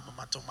a problem.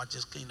 I told him I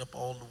just cleaned up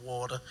all the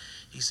water.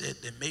 He said,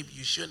 then maybe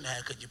you shouldn't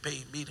have, because you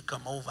paid me to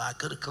come over. I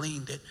could have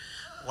cleaned it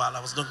while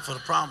I was looking for the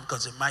problem,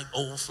 because it might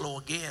overflow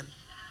again.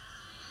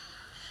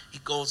 He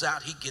goes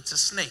out, he gets a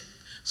snake.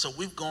 So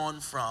we've gone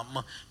from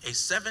a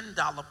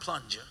 $7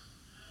 plunger,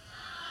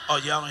 oh,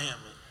 y'all don't hear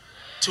me,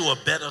 to a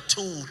better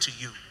tool to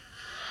you.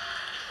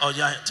 Oh,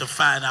 y'all, to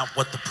find out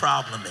what the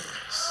problem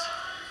is.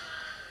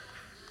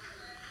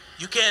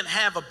 You can't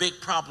have a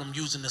big problem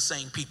using the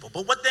same people.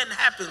 But what then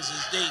happens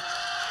is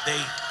they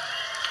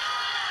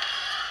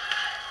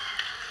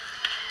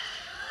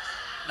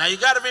now you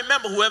got to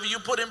remember, whoever you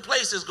put in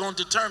place is going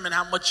to determine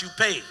how much you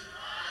pay.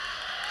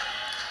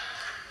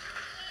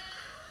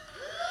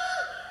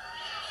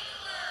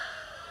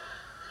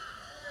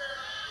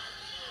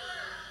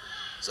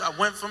 So I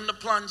went from the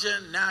plunger,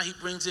 now he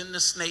brings in the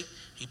snake.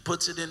 He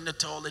puts it in the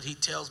toilet. He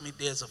tells me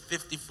there's a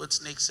 50-foot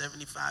snake,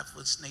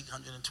 75-foot snake,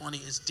 120.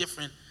 It's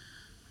different,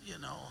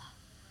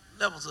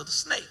 levels of the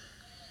snake.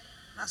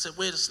 And I said,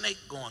 where's the snake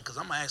going? Because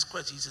I'm going to ask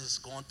questions. He says, it's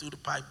going through the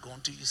pipe, going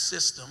to your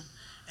system,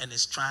 and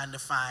it's trying to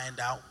find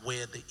out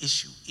where the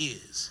issue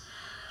is.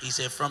 He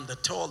said, from the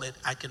toilet,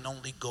 I can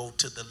only go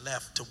to the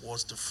left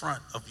towards the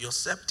front of your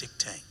septic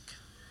tank.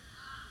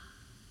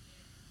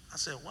 I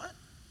said, what?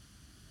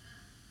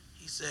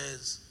 He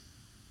says,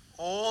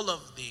 all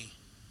of the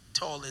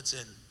toilets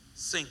and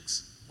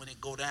sinks, when they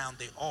go down,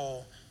 they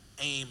all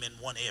aim in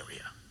one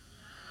area.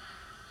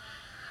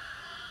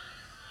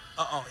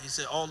 He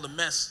said, all the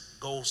mess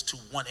goes to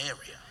one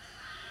area.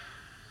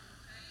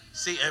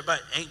 See,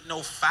 everybody, ain't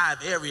no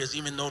 5 areas,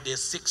 even though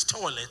there's 6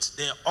 toilets,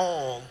 they're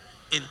all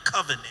in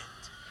covenant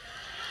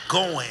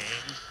going,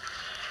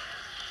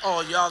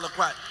 y'all are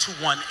quiet, to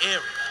one area.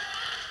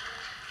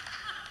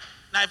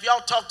 Now, if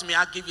y'all talk to me,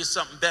 I'll give you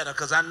something better,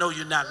 because I know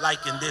you're not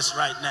liking this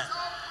right now.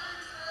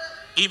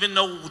 Even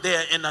though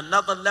they're in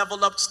another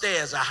level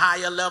upstairs, a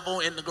higher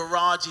level in the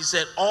garage, he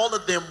said all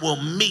of them will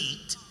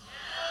meet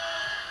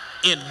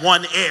in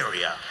one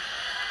area.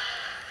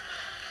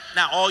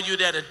 Now, all you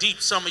that are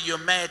deep, some of you are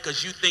mad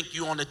because you think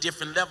you're on a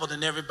different level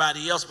than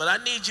everybody else, but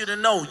I need you to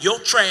know your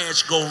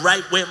trash go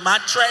right where my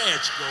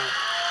trash goes.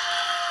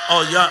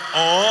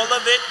 All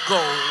of it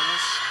goes.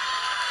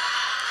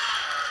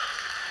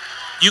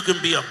 You can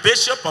be a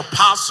bishop,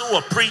 apostle,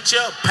 a preacher,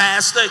 a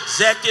pastor,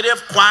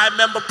 executive, choir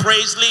member,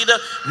 praise leader,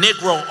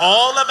 Negro.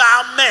 All of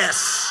our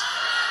mess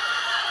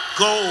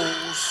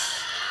goes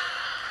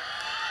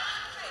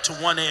to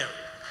one area.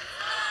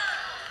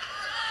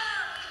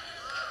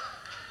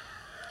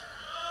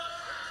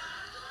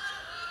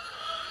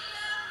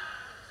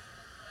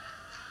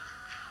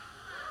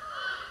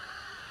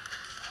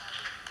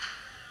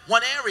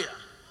 One area.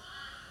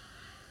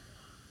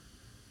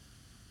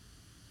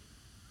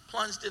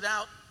 Plunged it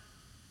out.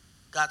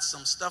 Got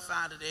some stuff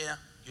out of there.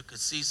 You could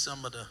see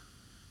some of the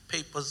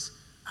papers.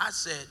 I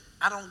said,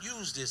 I don't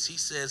use this. He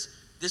says,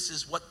 this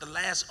is what the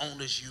last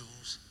owners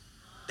used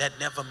that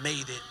never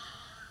made it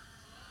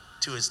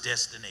to its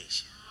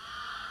destination.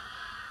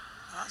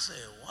 I said,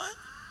 what?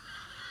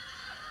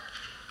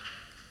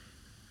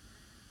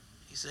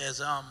 He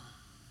says,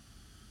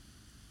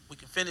 we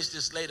can finish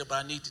this later,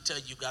 but I need to tell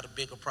you, you got a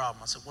bigger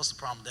problem. I said, what's the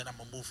problem? Then I'm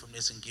going to move from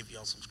this and give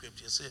y'all some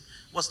scripture. I said,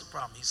 what's the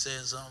problem? He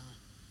says,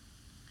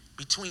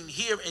 Between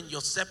here and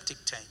your septic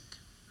tank,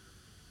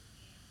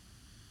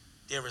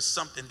 there is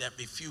something that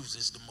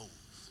refuses to move.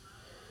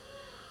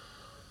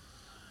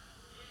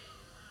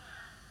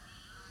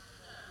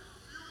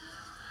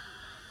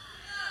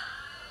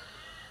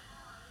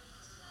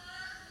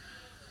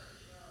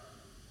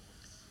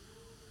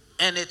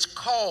 And it's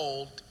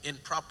called, in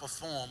proper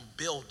form,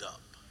 buildup.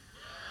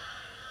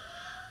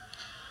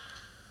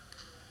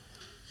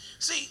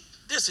 See,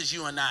 this is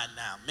you and I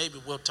now. Maybe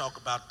we'll talk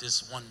about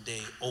this one day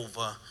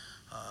over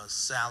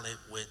salad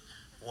with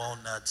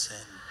walnuts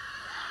and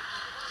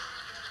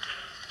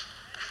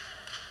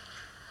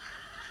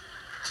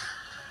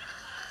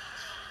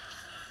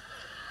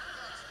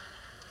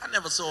I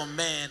never saw a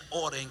man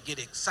order and get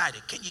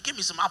excited. Can you give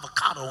me some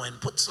avocado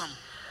and put some?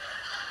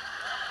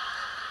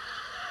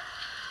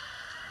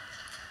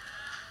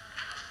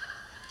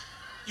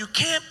 You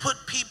can't put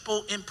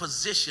people in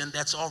position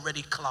that's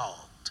already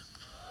clogged,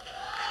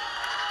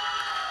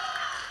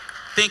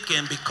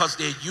 thinking because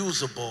they're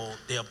usable,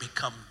 they'll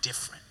become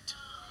different.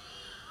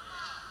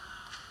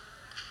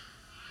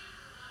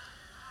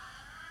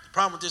 The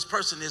problem with this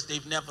person is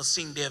they've never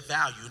seen their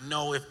value.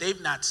 No, if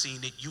they've not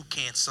seen it, you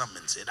can't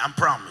summons it. I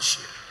promise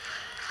you.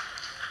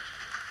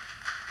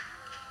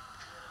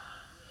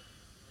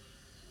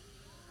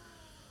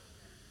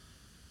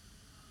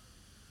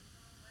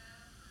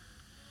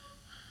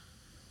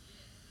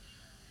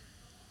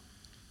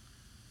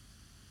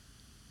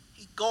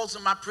 Goes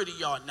in my pretty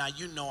yard. Now,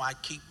 you know I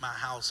keep my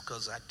house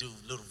because I do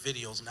little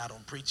videos, not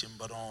on preaching,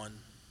 but on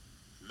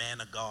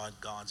man of God,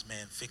 God's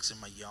man, fixing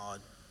my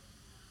yard.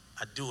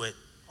 I do it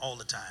all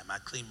the time. I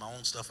clean my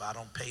own stuff. I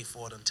don't pay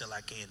for it until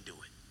I can do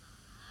it.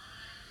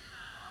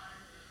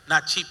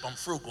 Not cheap, I'm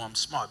frugal, I'm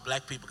smart.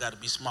 Black people got to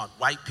be smart.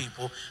 White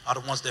people are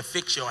the ones that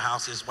fix your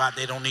house. Is why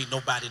they don't need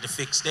nobody to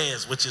fix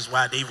theirs, which is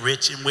why they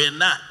rich and we're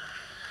not.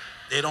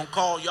 They don't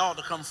call y'all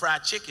to come fry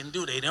chicken,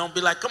 do they? They don't be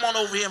like, come on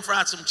over here and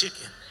fry some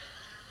chicken.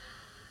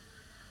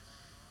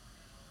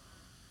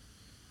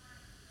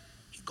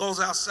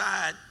 Goes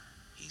outside,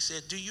 he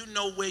said, do you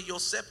know where your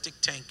septic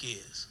tank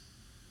is?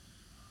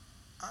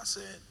 I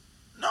said,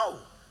 no.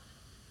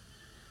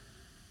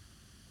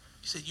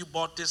 He said, you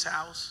bought this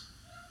house?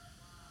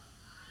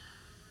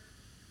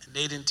 And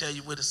they didn't tell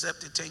you where the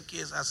septic tank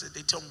is? I said,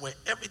 they told me where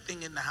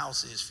everything in the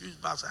house is. Fuse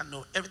box, I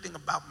know everything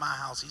about my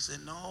house. He said,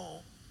 no.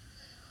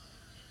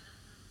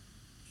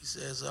 He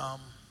says,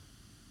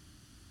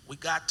 we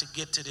got to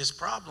get to this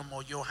problem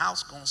or your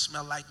house gonna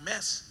smell like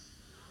mess.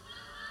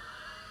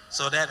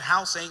 So that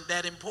house ain't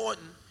that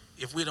important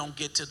if we don't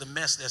get to the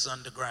mess that's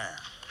underground.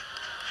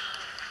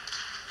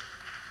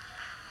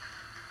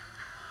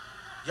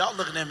 Y'all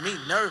looking at me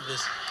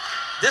nervous.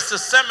 This is a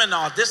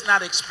seminar. This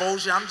not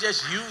exposure. I'm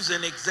just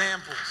using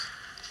examples.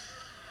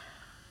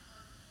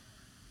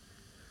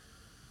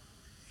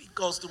 He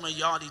goes through my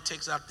yard. He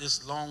takes out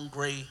this long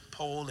gray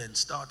pole and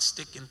starts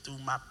sticking through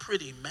my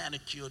pretty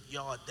manicured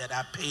yard that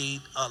I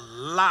paid a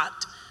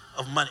lot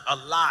of money,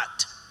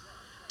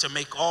 to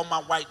make all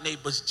my white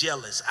neighbors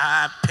jealous.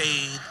 I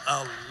paid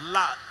a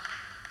lot.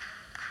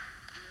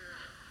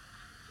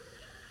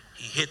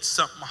 He hits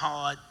something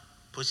hard,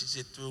 pushes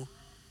it through.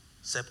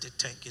 Septic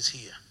tank is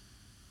here.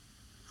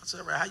 I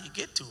said, how you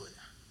get to it?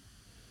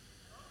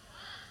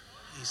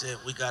 He said,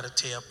 we got to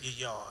tear up your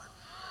yard.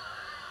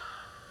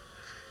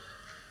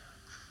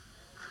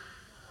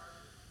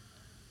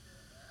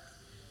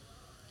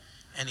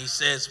 And he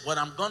says, what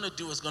I'm going to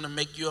do is going to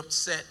make you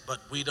upset, but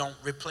we don't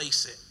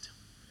replace it.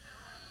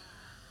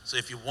 So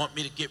if you want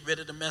me to get rid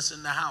of the mess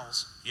in the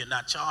house, you're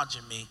not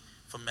charging me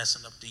for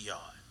messing up the yard.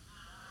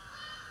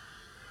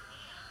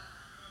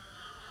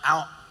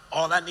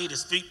 All I need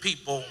is 3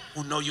 people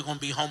who know you're going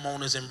to be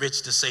homeowners and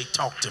rich to say,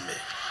 talk to me.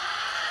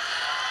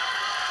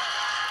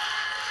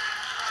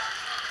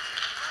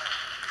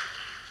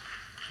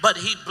 But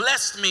he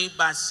blessed me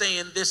by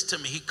saying this to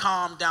me. He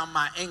calmed down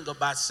my anger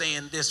by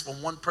saying this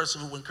from one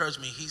person who encouraged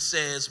me. He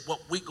says,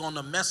 what we're going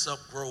to mess up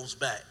grows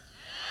back.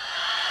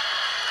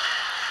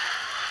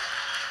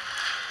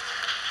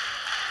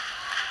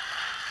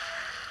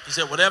 He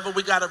said, whatever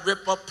we got to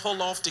rip up,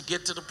 pull off to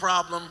get to the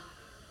problem,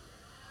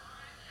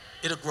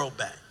 it'll grow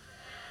back.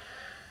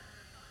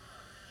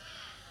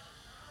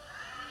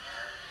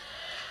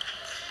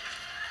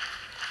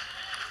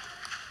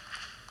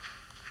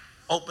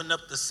 Opened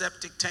up the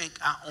septic tank,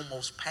 I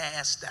almost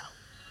passed out.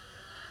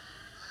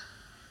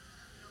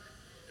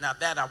 Now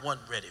that I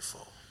wasn't ready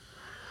for.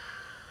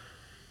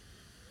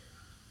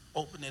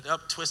 Opened it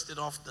up, twisted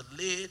off the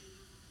lid.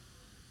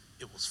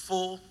 It was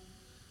full.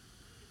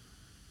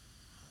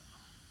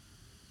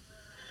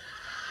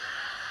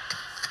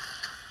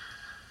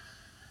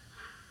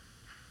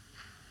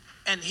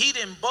 And he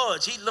didn't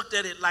budge. He looked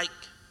at it like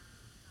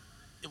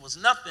it was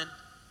nothing.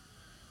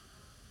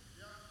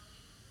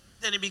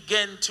 Then he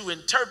began to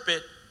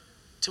interpret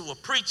to a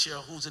preacher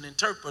who's an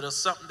interpreter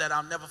something that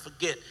I'll never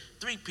forget.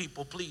 3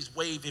 people, please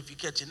wave if you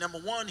catch it. Number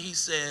 1, he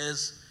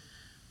says,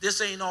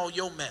 this ain't all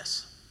your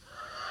mess.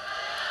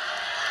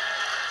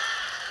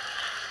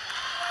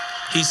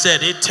 He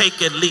said, it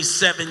take at least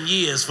 7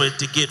 years for it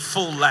to get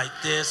full like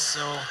this.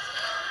 So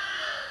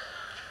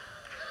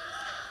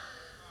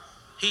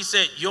He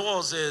said,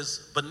 yours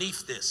is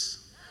beneath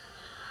this.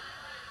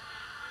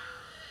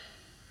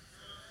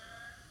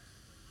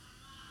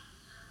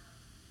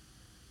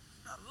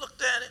 I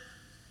looked at it.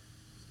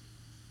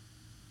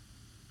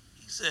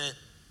 He said,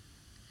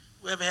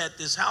 whoever had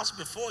this house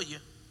before you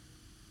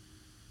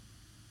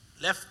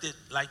left it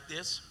like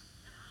this,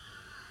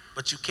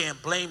 but you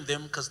can't blame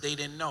them because they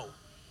didn't know,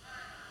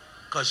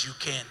 because you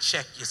can't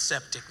check your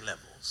septic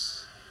levels.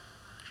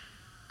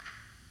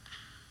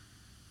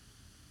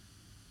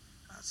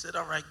 I said,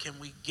 all right, can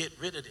we get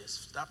rid of this?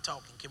 Stop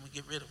talking. Can we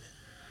get rid of it?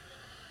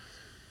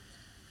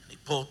 And he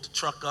pulled the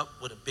truck up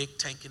with a big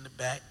tank in the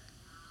back,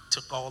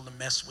 took all the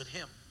mess with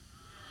him.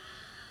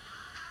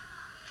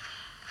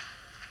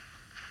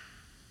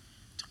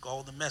 Took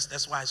all the mess.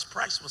 That's why his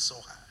price was so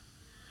high.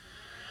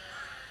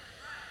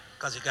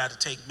 Because he got to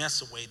take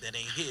mess away that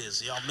ain't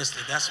his. Y'all missed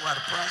it. That's why the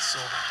price so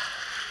high.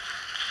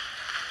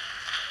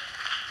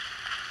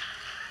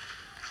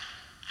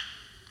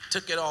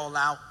 Took it all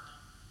out.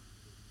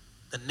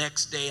 The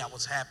next day I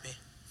was happy,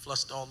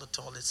 flushed all the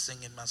toilets,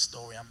 singing my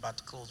story. I'm about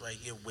to close right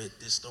here with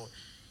this story.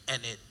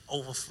 And it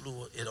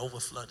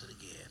overflooded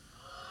again.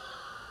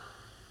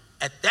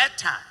 At that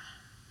time,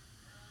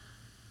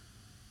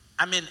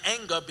 I'm in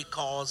anger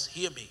because,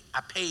 hear me, I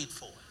paid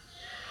for it.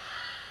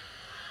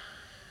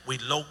 We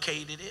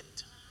located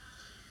it.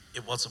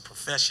 It was a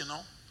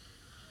professional.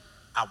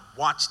 I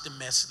watched the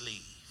mess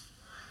leave.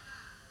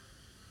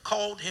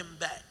 Called him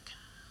back.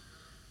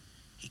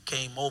 He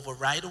came over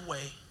right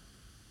away.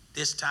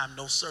 This time,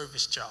 no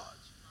service charge.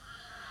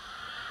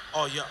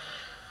 Oh, yeah.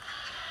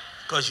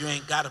 Because you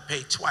ain't got to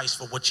pay twice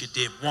for what you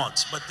did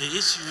once. But the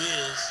issue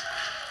is,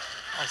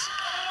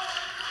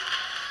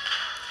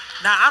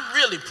 now I'm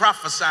really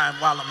prophesying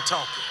while I'm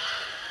talking.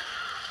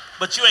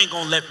 But you ain't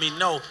going to let me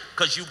know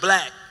because you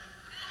black.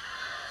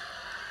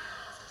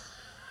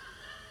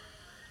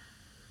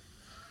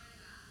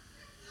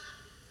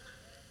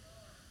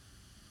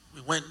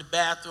 We went in the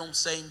bathroom,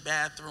 same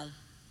bathroom.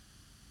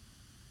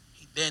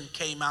 Then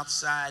came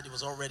outside. It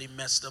was already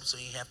messed up, so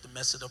he didn't have to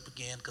mess it up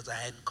again because I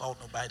hadn't called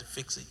nobody to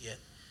fix it yet.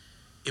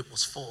 It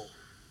was full.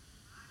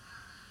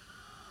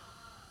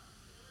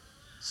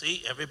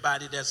 See,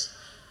 everybody that's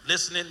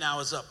listening now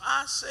is up.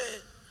 I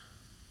said,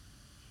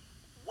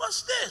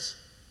 what's this?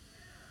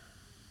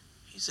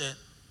 He said,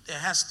 there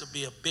has to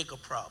be a bigger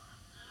problem.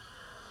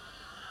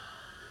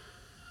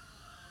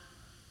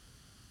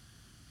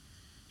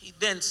 He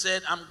then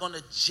said, I'm going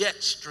to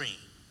jet stream,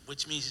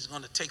 which means he's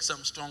going to take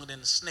something stronger than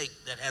a snake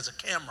that has a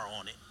camera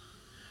on it,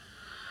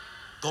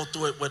 go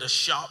through it with a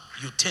sharp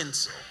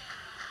utensil.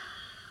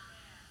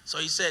 So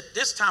he said,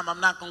 this time I'm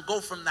not going to go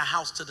from the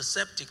house to the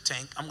septic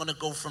tank. I'm going to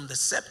go from the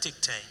septic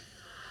tank.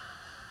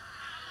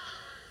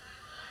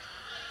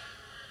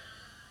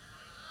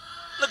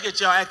 Look at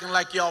y'all acting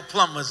like y'all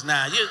plumbers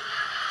now. I'm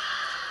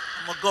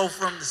going to go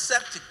from the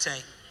septic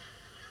tank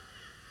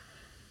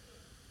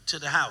to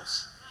the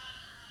house.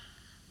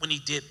 When he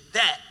did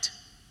that,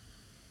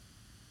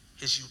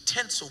 his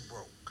utensil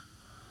broke.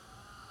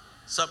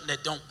 Something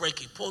that don't break.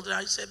 He pulled it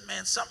out. He said,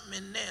 man, something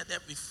in there that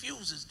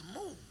refuses to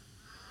move.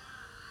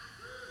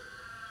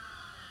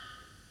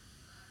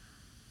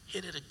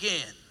 Hit it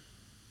again.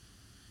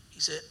 He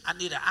said, I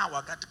need an hour.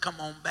 I got to come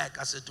on back.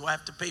 I said, do I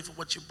have to pay for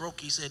what you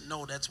broke? He said,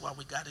 no, that's why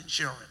we got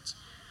insurance.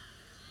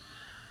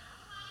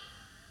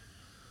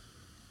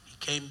 He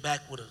came back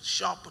with a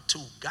sharper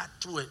tool, got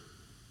through it.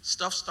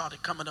 Stuff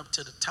started coming up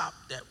to the top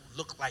that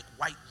looked like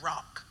white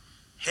rock,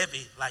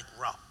 heavy like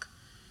rock.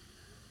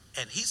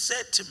 And he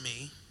said to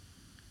me,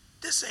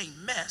 this ain't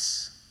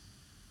mess,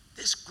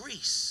 this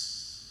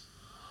grease.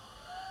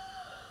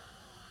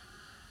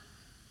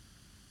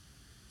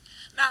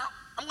 Now,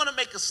 I'm going to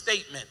make a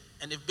statement,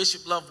 and if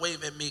Bishop Love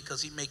wave at me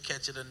because he may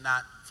catch it or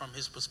not from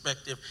his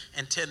perspective,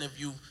 and 10 of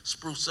you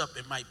spruce up,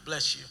 it might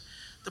bless you.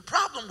 The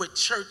problem with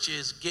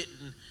churches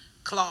getting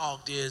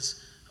clogged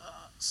is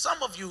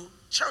some of you,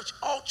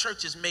 all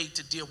church is made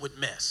to deal with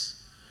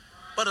mess.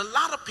 But a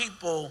lot of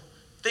people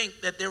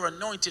think that they're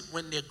anointed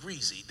when they're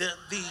greasy.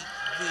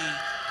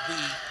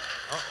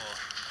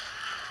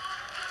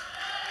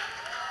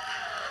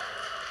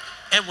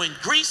 And when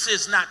grease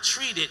is not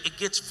treated, it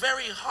gets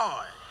very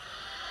hard.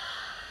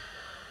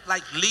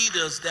 Like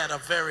leaders that are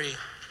very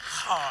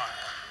hard.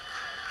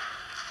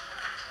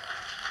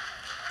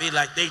 Be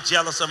like, they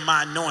jealous of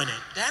my anointing.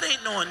 That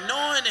ain't no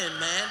anointing,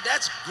 man.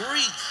 That's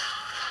grease.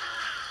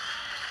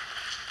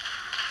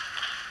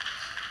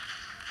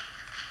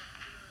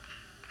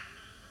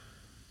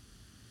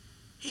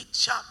 He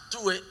chopped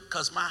through it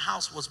because my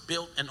house was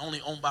built and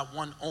only owned by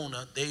one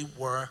owner. They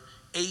were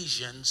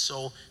Asian,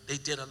 so they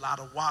did a lot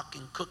of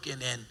walking,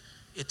 cooking, and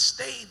it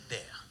stayed there.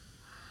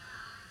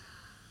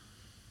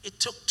 It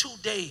took 2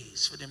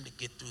 days for them to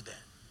get through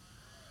that.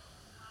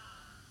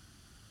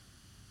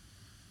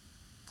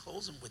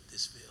 Closing with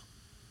this, Phil.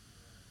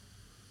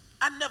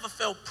 I never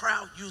felt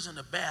proud using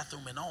a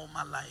bathroom in all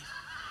my life.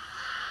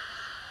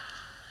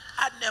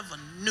 I never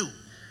knew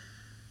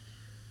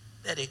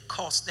that it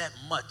cost that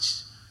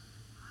much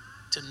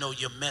to know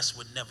your mess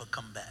would never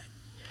come back.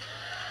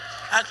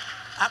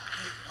 I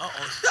paid.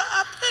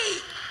 I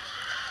paid.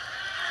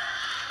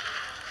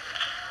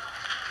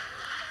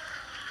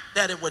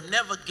 That it would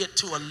never get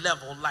to a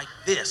level like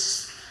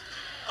this.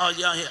 Oh,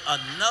 y'all hear?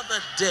 Another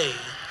day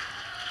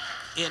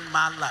in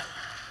my life.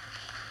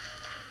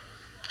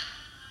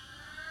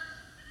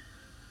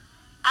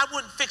 I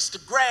wouldn't fix the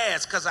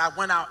grass because I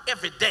went out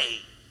every day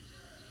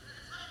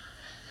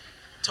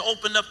to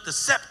open up the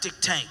septic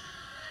tank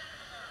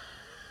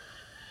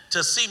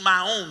to see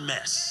my own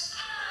mess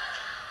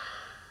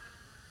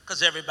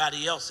because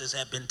everybody else's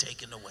had been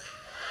taken away.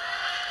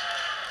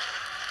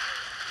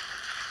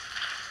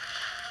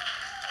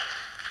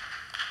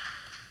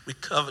 We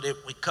covered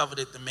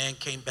it. The man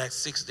came back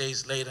 6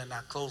 days later and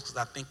I closed because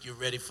I think you're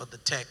ready for the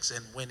text.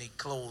 And when he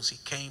closed, he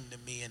came to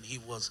me and he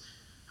was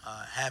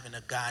having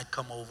a guy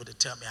come over to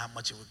tell me how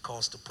much it would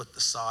cost to put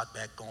the sod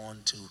back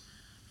on, to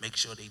make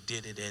sure they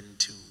did it, and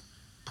to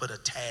put a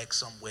tag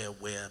somewhere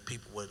where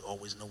people would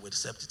always know where the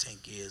septic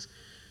tank is.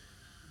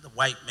 The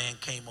white man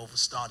came over,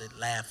 started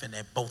laughing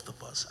at both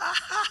of us. And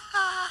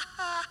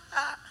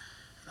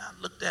I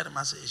looked at him,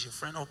 I said, "Is your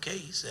friend okay?"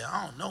 He said,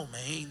 "I don't know,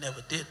 man. He ain't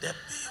never did that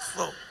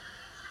before."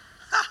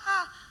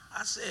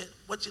 I said,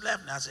 "What you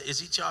laughing at?" I said, "Is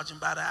he charging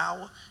by the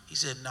hour?" He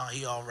said, "No,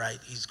 he all right.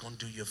 He's going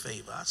to do you a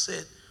favor." I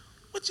said,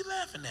 "What you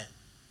laughing at?"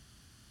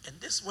 And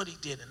this is what he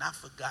did, and I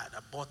forgot. I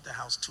bought the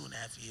house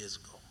 2.5 years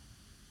ago.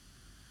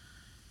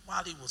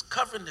 While he was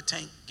covering the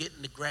tank,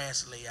 getting the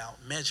grass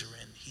layout,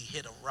 measuring, he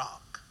hit a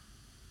rock.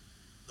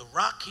 The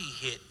rock he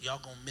hit, y'all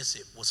gonna miss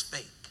it, was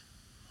fake.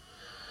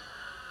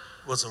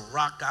 It was a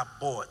rock I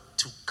bought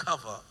to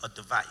cover a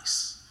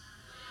device.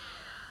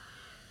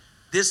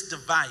 This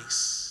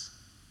device,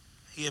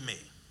 hear me,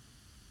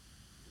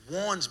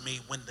 warns me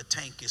when the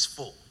tank is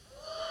full.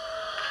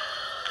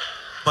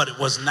 But it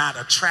was not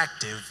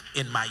attractive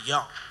in my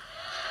yard.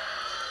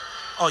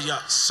 Oh,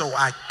 yeah, so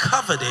I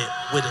covered it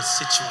with a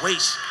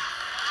situation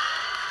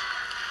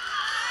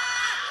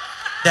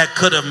that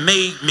could have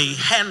made me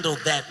handle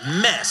that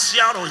mess.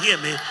 Y'all don't hear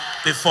me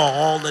before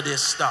all of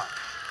this started.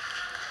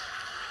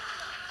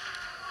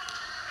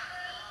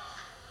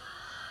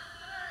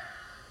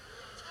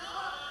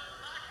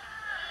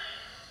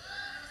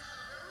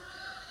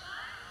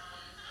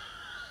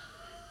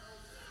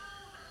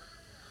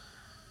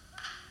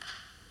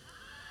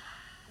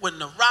 When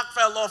the rock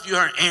fell off, you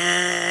heard,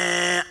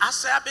 eh. I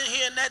said, I've been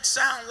hearing that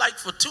sound like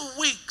for 2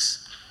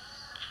 weeks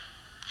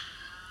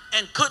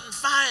and couldn't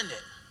find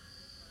it.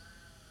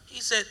 He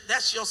said,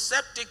 "That's your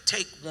septic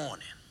tank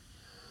warning."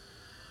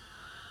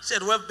 He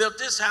said, "Whoever built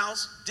this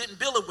house didn't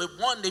build it with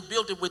one, they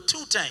built it with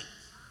 2 tanks.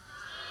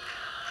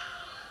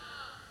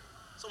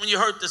 So when you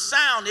heard the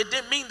sound, it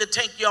didn't mean the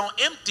tank y'all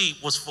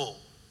emptied was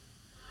full.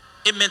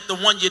 It meant the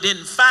one you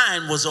didn't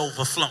find was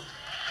overflowing."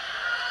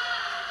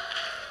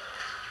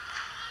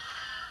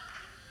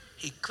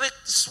 He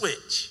clicked the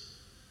switch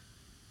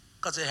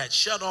because it had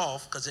shut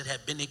off because it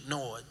had been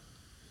ignored.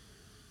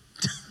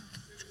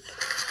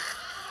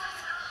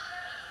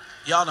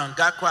 Y'all done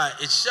got quiet.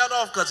 It shut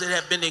off because it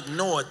had been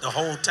ignored the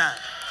whole time.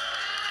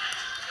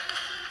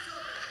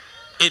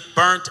 It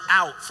burnt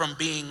out from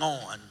being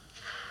on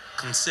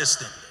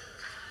consistently.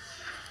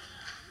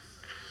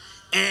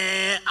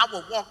 And I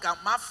would walk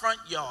out my front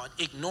yard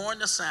ignoring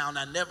the sound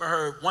I never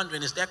heard,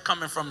 wondering, is that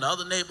coming from the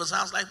other neighbor's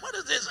house? Like, what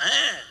is this?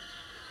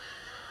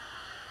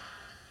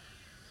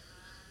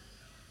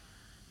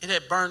 It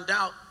had burned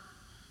out.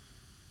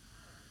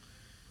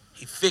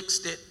 He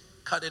fixed it,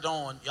 cut it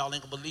on. Y'all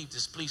ain't gonna believe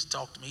this. Please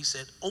talk to me. He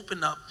said,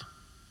 "Open up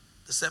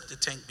the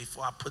septic tank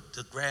before I put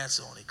the grass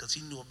on it," because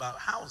he knew about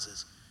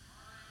houses.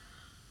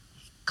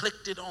 He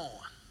clicked it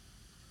on.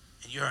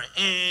 And you're,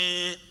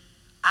 and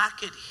I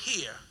could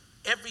hear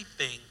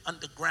everything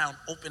underground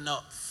open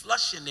up,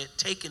 flushing it,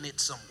 taking it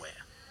somewhere.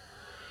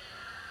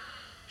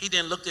 He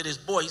then looked at his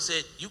boy. He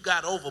said, "You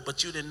got over,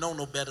 but you didn't know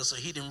no better, so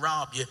he didn't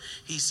rob you."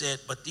 He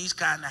said, "But these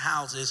kind of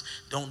houses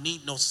don't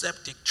need no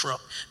septic truck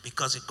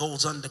because it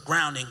goes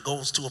underground and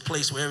goes to a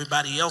place where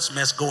everybody else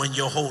mess go in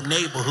your whole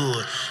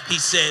neighborhood." He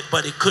said,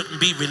 "But it couldn't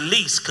be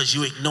released because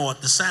you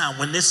ignored the sound.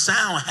 When this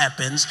sound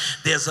happens,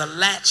 there's a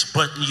latch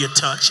button you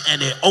touch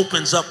and it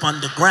opens up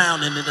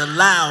underground and it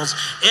allows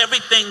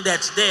everything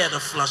that's there to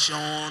flush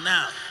on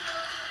out."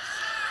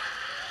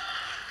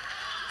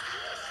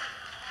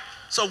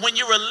 So when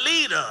you're a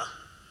leader,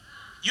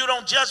 you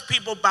don't judge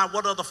people by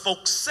what other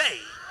folks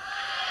say.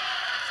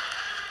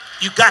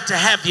 You got to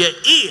have your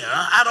ear,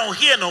 I don't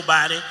hear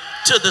nobody,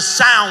 to the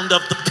sound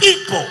of the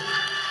people.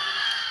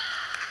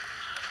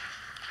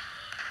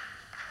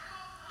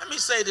 Let me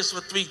say this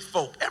for 3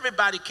 folk.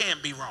 Everybody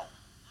can't be wrong.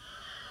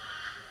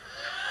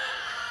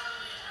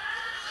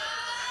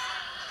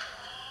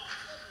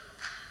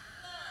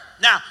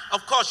 Now,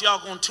 of course, y'all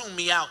gonna tune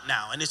me out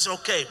now, and it's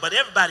okay, but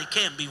everybody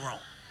can be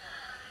wrong.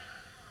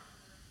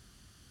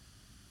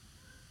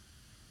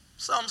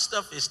 Some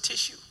stuff is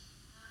tissue.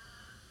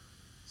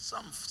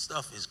 Some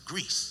stuff is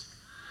grease.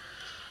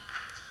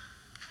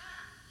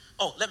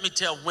 Oh, let me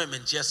tell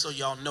women, just so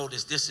y'all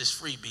notice, this is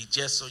freebie,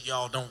 just so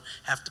y'all don't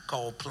have to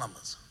call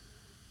plumbers.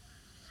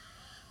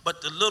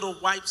 But the little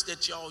wipes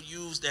that y'all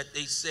use that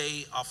they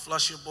say are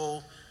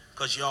flushable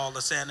because y'all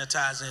are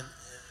sanitizing,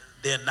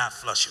 they're not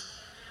flushable.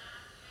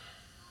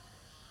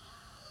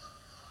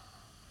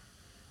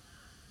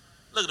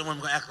 Look at the women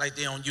going to act like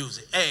they don't use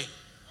it. Hey.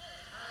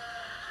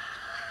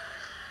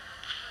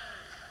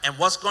 And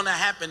what's going to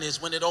happen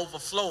is when it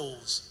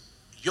overflows,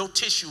 your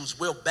tissues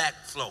will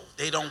backflow.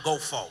 They don't go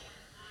forward.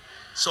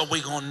 So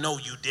we're going to know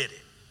you did it.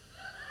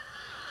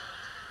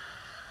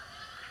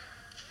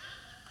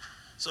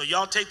 So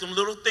y'all take them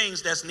little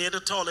things that's near the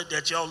toilet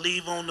that y'all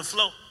leave on the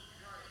floor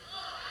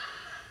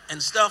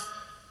and stuff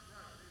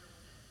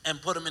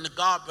and put them in the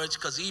garbage,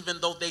 because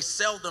even though they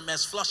sell them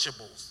as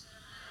flushables,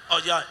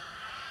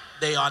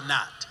 they are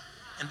not.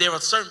 And there are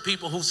certain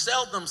people who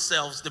sell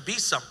themselves to be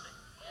something.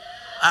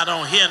 I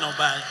don't hear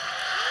nobody.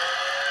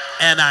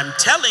 And I'm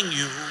telling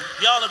you,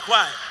 y'all are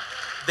quiet,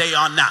 they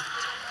are not.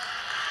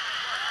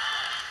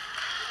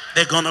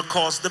 They're going to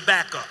cause the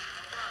backup.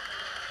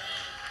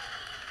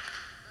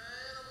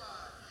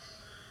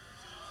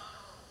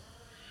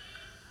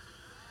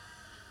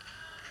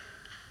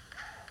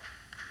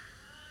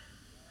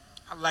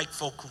 I like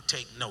folk who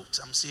take notes.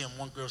 I'm seeing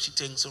one girl, she's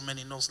taking so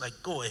many notes, like,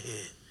 go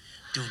ahead.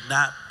 Do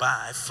not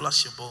buy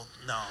flushable.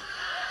 No.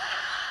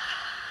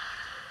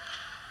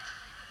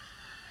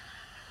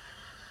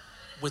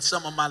 With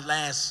some of my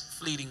last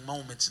fleeting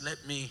moments,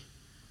 let me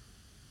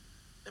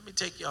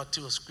take y'all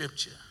to a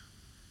scripture.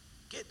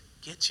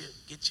 Get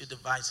your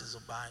devices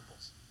or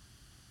Bibles.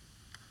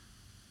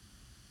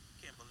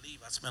 Can't believe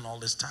I spent all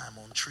this time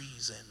on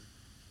trees and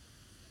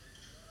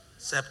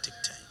septic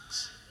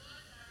tanks.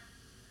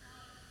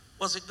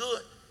 Was it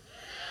good?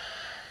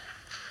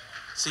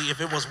 See, if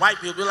it was white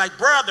people, be like,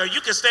 brother, you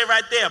can stay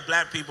right there.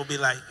 Black people be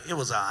like, it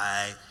was all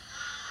right.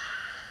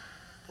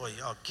 Boy,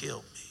 y'all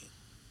killed me.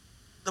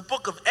 The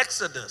book of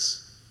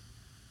Exodus,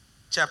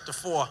 chapter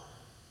 4.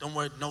 Don't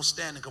worry, no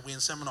standing, because we're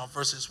in seminar,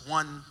 verses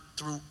 1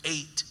 through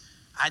 8.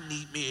 I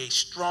need me a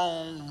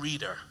strong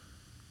reader.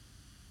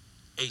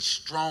 A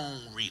strong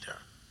reader.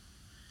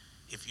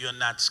 If you're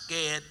not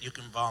scared, you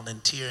can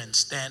volunteer and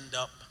stand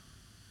up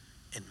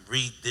and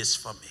read this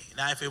for me.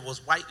 Now, if it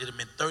was white, it'd have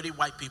been 30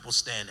 white people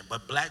standing,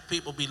 but black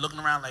people be looking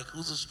around like,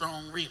 who's a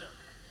strong reader?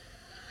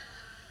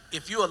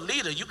 If you're a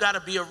leader, you got to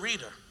be a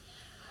reader.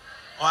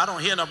 Oh, I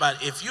don't hear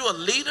nobody. If you're a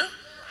leader,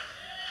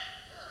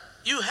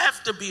 you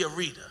have to be a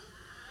reader.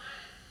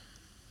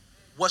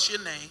 What's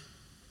your name?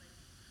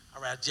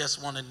 All right, I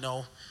just want to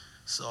know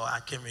so I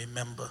can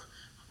remember.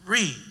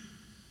 Read.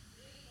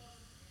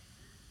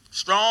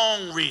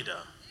 Strong reader.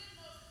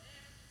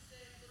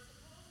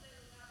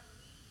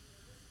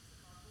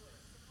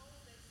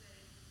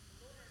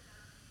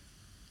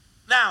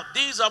 Now,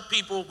 these are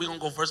people, we're going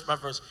to go verse by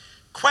verse,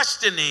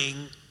 questioning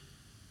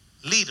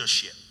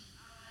leadership.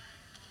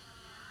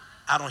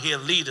 I don't hear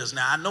leaders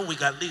now. I know we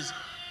got leaders.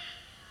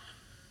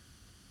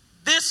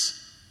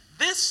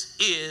 This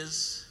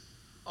is,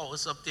 oh,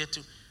 it's up there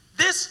too.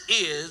 This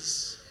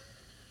is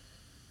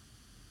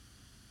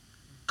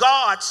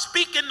God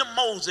speaking to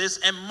Moses,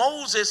 and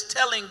Moses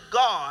telling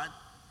God,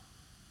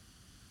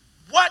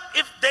 what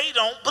if they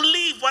don't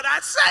believe what I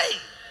say?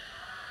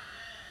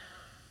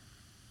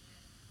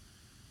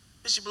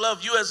 Bishop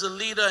Love, you as a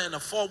leader and a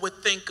forward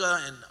thinker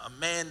and a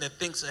man that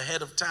thinks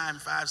ahead of time,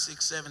 5,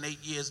 6, 7, 8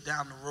 years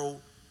down the road,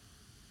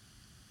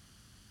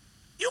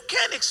 you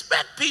can't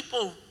expect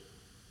people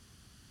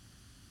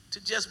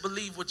to just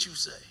believe what you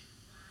say.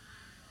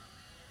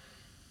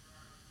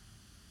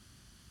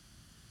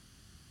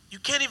 You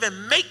can't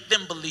even make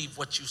them believe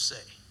what you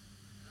say.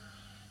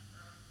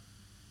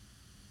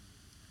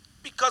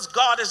 Because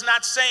God is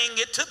not saying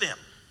it to them.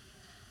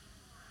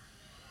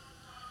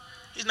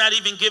 He's not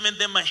even giving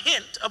them a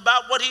hint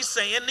about what he's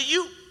saying to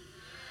you.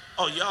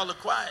 Oh, y'all are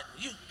quiet.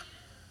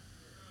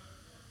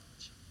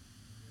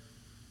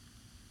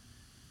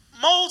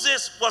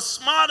 Moses was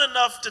smart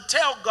enough to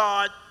tell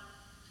God,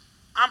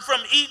 I'm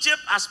from Egypt.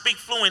 I speak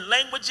fluent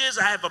languages.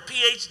 I have a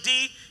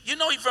PhD. You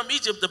know, he's from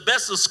Egypt, the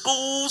best of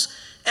schools.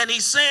 And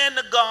he's saying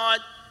to God,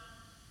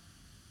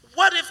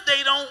 what if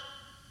they don't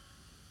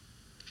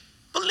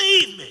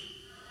believe me?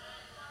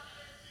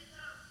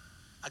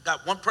 I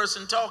got one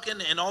person talking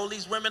and all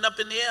these women up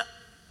in the air.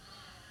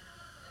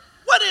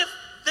 What if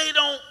they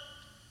don't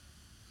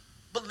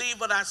believe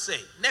what I say?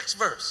 Next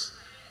verse.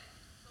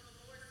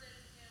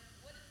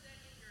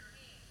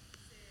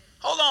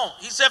 Hold on.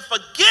 He said,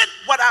 forget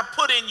what I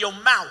put in your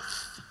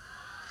mouth.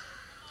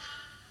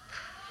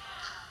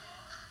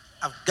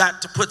 I've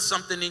got to put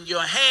something in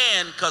your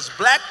hand because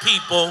black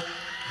people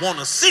want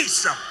to see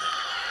something.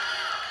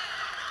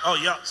 Oh,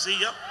 y'all, see,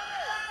 y'all?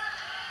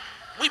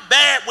 We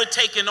bad with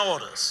taking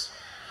orders.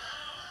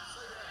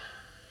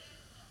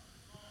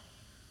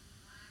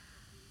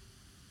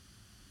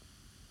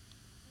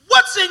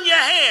 What's in your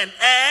hand?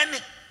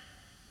 And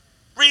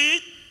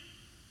read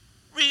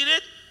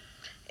it.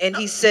 And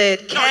he said,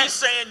 no, he's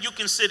saying you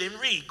can sit and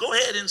read. Go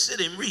ahead and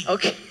sit and read.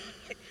 Okay.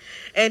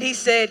 And he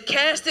said,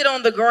 cast it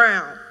on the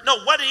ground.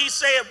 No, what did he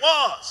say it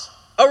was?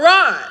 A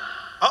rod.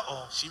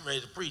 Uh-oh, she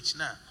ready to preach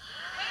now.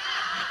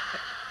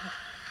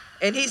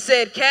 And he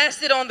said,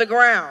 cast it on the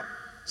ground.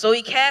 So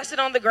he cast it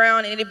on the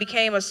ground, and it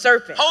became a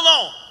serpent. Hold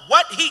on.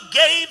 What he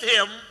gave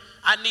him,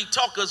 I need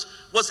talkers,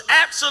 was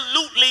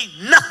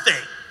absolutely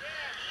nothing.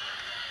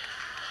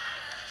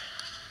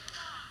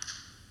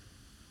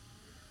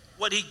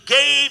 What he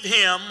gave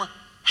him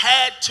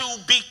had to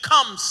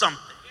become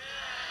something.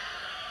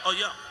 Oh,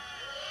 yeah.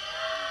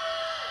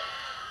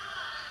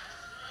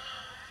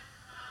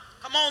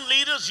 Come on,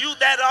 leaders. You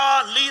that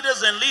are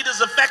leaders and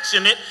leaders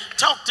affectionate,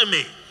 talk to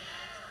me.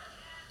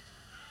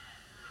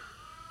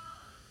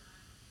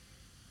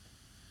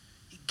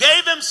 He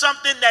gave him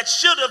something that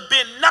should have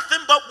been nothing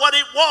but what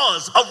it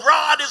was. A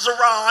rod is a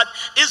rod,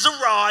 is a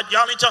rod.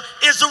 Y'all ain't talking,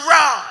 is a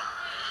rod.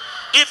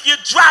 If you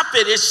drop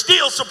it, it's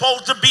still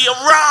supposed to be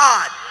a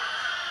rod.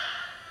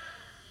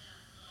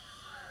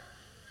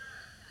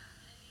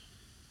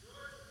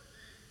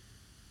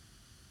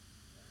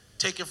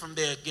 Take it from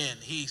there again.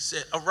 He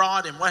said, a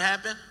rod, and what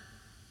happened?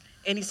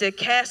 And he said,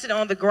 cast it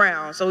on the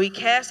ground. So he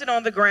cast it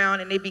on the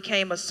ground, and it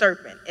became a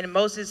serpent. And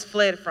Moses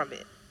fled from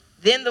it.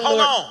 Then the Hold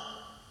Lord... on.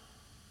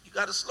 You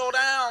got to slow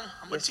down.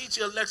 I'm going to teach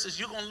you, Alexis.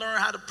 You're going to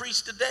learn how to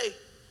preach today.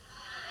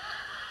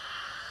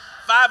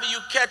 5 of you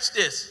catch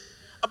this.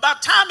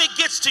 About time it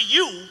gets to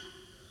you,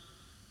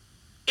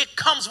 it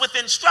comes with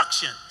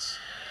instructions.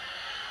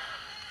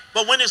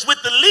 But when it's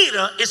with the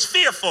leader, it's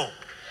fearful.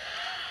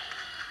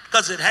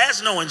 Because it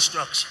has no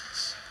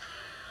instructions.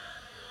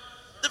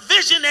 The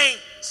vision ain't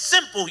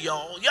simple,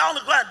 y'all. Y'all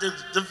are glad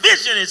the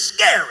vision is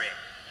scary.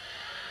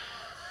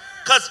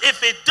 Because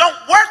if it don't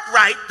work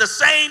right, the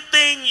same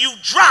thing you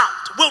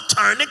dropped will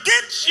turn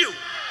against you.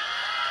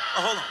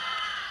 Oh, hold on.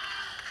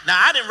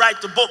 Now, I didn't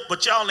write the book,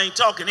 but y'all ain't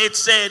talking. It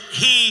said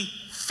he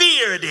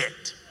feared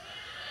it.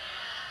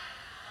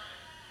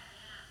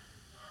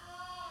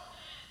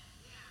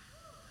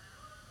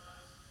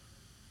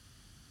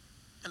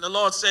 And the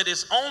Lord said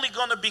it's only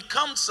going to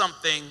become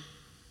something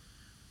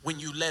when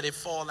you let it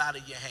fall out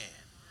of your hand.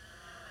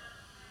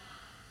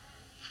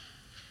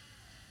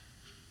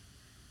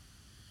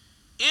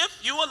 If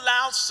you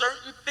allow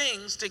certain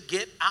things to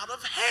get out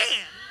of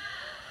hand,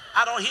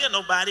 I don't hear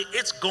nobody,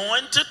 it's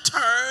going to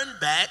turn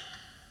back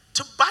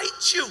to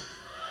bite you.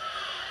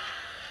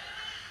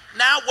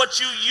 Now what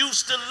you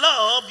used to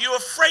love, you're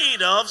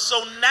afraid of,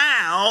 so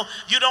now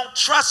you don't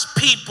trust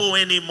people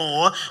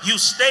anymore. You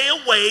stay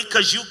away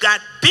because you got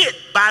bit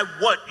by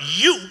what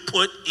you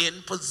put in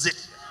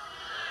position.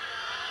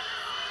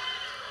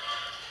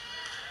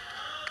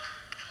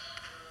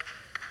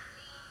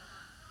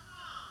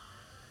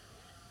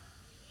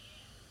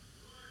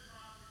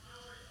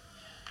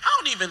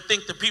 I don't even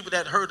think the people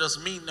that hurt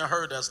us mean to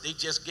hurt us. They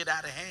just get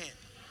out of hand.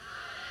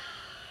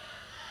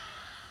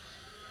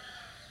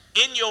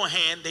 In your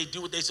hand, they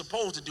do what they're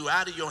supposed to do.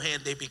 Out of your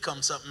hand, they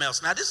become something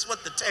else. Now, this is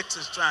what the text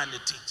is trying to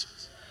teach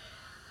us.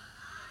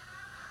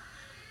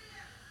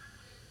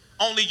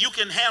 Only you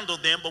can handle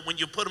them, but when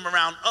you put them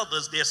around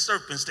others, they're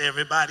serpents to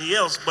everybody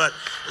else. But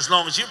as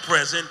long as you're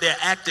present, they're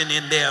acting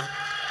in their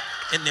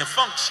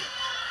function.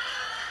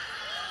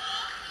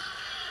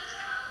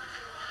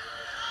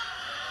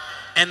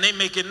 And they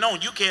make it known,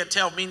 you can't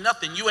tell me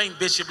nothing. You ain't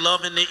Bishop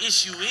Love, and the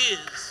issue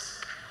is,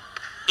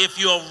 if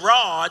you're a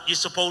rod, you're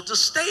supposed to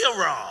stay a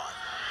rod.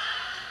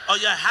 Oh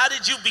yeah, how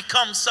did you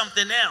become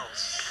something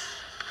else?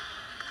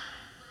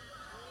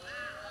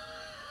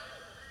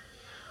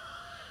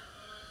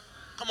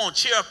 Come on,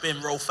 cheer up in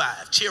row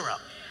 5. Cheer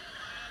up.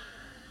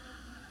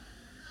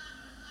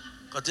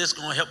 Because this is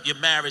going to help your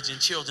marriage and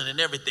children and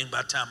everything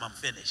by the time I'm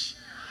finished.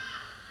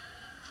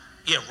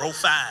 Yeah, row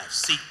 5,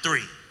 seat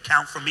 3.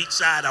 Count from each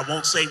side. I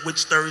won't say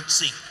which third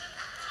seat.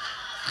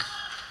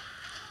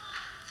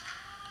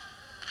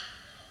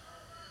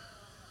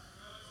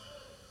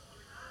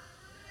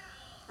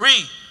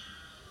 Read.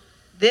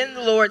 Then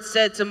the Lord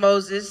said to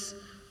Moses,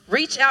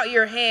 reach out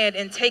your hand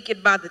and take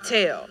it by the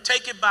tail.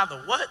 Take it by the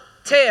what?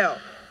 Tail.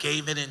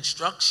 Gave it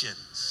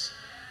instructions.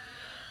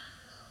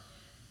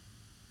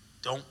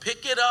 Don't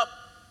pick it up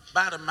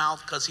by the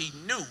mouth, because he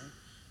knew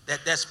that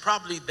that's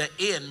probably the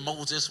end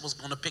Moses was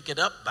going to pick it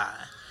up by.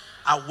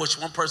 I wish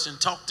one person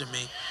talked to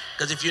me,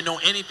 because if you know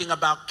anything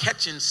about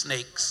catching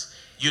snakes,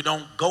 you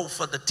don't go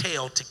for the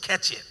tail to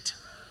catch it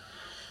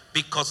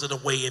because of the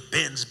way it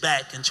bends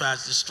back and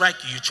tries to strike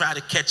you. You try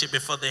to catch it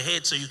before the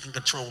head so you can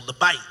control the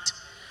bite.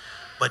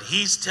 But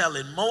he's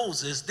telling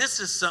Moses, this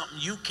is something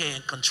you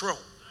can't control.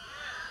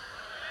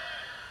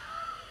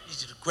 You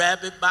need to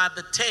grab it by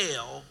the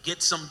tail,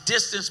 get some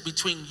distance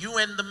between you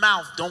and the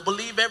mouth. Don't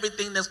believe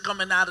everything that's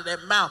coming out of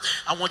that mouth.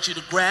 I want you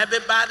to grab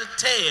it by the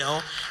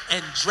tail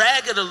and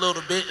drag it a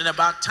little bit, and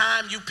about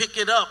time you pick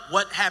it up,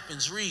 what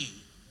happens? Read.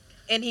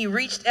 And he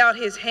reached out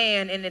his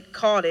hand, and it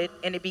caught it,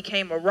 and it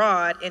became a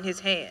rod in his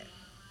hand.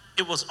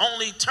 It was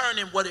only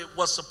turning what it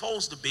was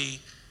supposed to be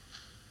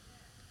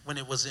when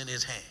it was in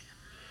his hand.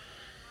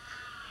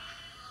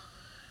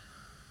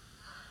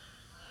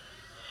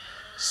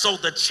 So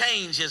the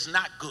change is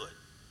not good.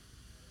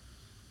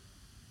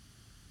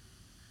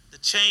 The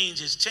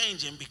change is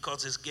changing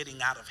because it's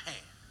getting out of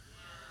hand.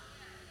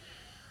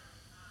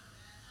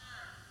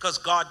 Because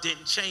God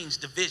didn't change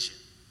the vision.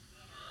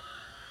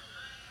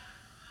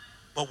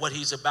 But what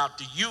he's about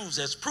to use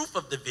as proof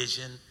of the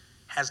vision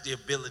has the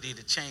ability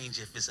to change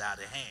if it's out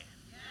of hand.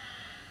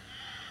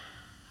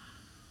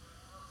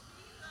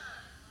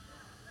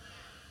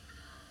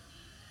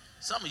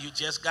 Some of you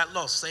just got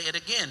lost. Say it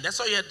again. That's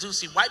all you have to do.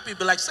 See, white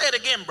people like, say it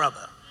again,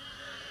 brother.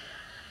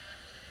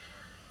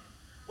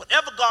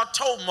 Whatever God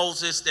told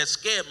Moses that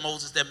scared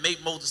Moses, that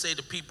made Moses say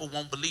the people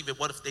won't believe it,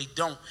 what if they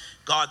don't?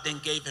 God then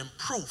gave him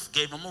proof,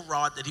 gave him a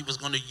rod that he was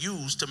going to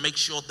use to make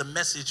sure the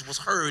message was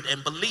heard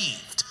and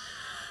believed.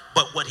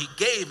 But what he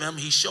gave him,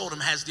 he showed him,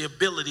 has the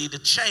ability to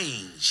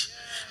change.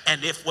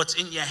 And if what's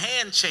in your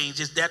hand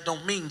changes, that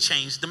don't mean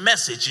change the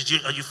message.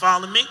 Are you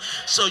following me?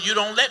 So you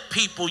don't let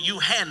people you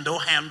handle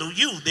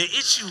you. The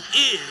issue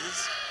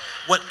is,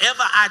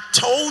 whatever I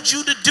told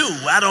you to do,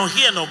 I don't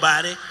hear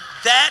nobody,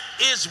 that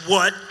is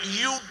what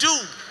you do.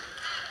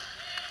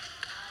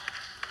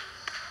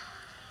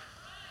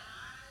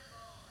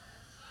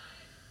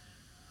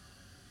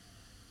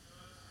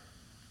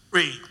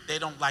 Read. They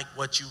don't like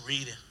what you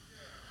reading.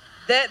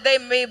 That they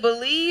may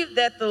believe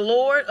that the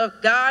Lord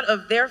of God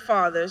of their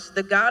fathers,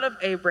 the God of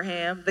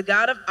Abraham, the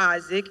God of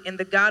Isaac, and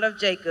the God of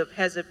Jacob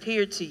has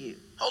appeared to you.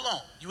 Hold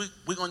on.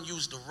 We're going to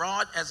use the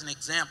rod as an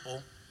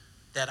example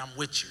that I'm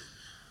with you.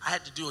 I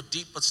had to do a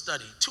deeper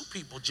study. 2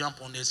 people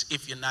jump on this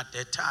if you're not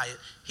that tired.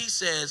 He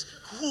says,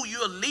 who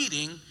you're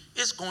leading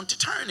is going to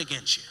turn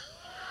against you.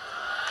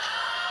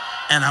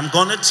 And I'm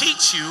going to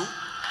teach you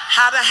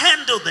how to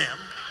handle them,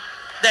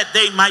 that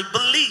they might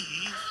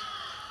believe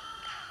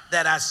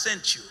that I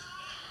sent you.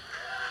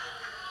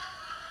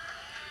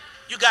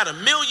 You got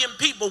 1 million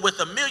people with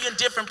 1 million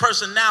different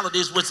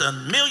personalities with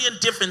 1 million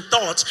different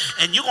thoughts,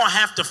 and you're going to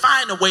have to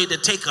find a way to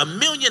take 1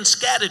 million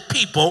scattered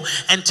people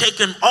and take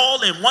them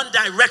all in one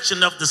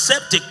direction of the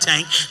septic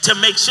tank to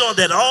make sure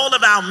that all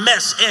of our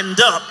mess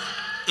end up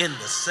in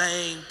the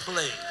same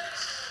place.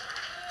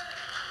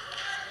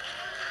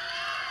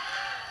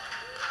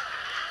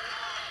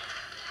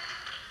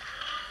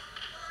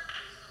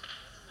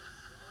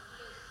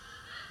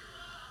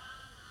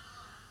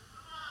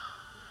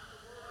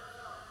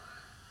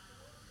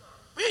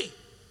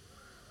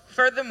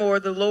 Furthermore,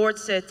 the Lord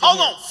said to him.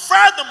 Hold on.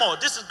 Furthermore,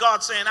 this is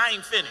God saying, I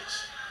ain't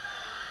finished.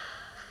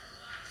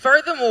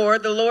 Furthermore,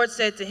 the Lord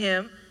said to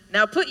him,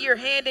 now put your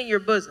hand in your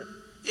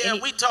bosom. Yeah,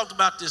 we talked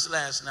about this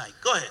last night.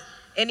 Go ahead.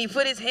 And he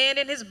put his hand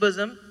in his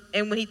bosom,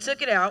 and when he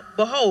took it out,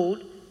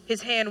 behold,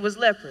 his hand was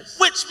leprous.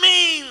 Which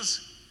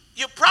means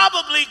you're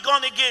probably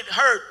going to get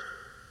hurt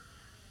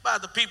by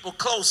the people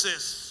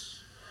closest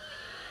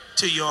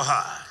to your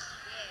heart.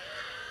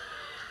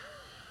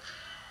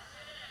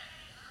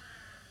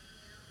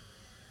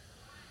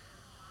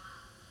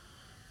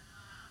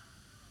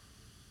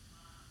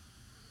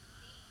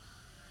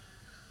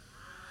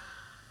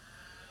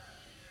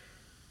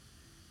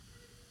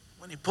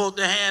 When he pulled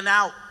the hand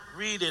out,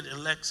 read it,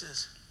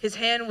 Alexis. His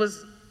hand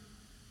was,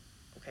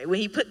 okay, when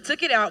he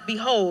took it out,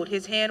 behold,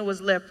 his hand was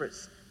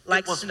leprous,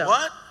 like it was snow.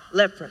 What?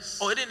 Leprous.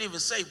 Oh, it didn't even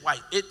say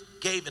white. It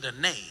gave it a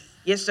name.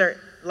 Yes, sir,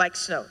 like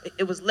snow.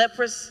 It was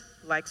leprous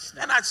like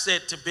snow. And I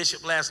said to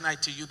Bishop last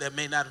night, to you that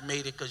may not have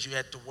made it because you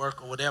had to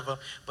work or whatever,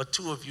 but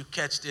 2 of you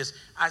catch this.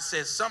 I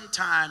said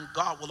sometime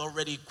God will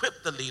already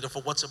equip the leader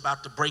for what's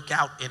about to break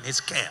out in his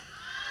camp.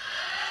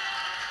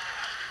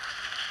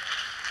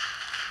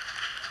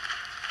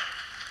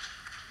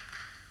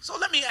 So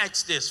let me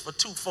ask this for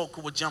 2 folk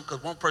who would jump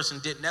because 1 person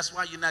didn't. That's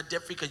why you're not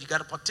debt free, because you got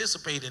to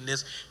participate in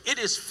this. It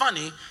is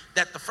funny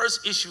that the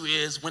first issue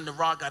is when the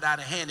rod got out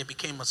of hand, it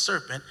became a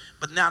serpent.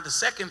 But now the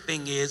second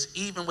thing is,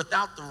 even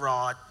without the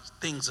rod,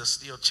 things are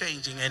still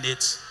changing, and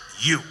it's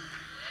you.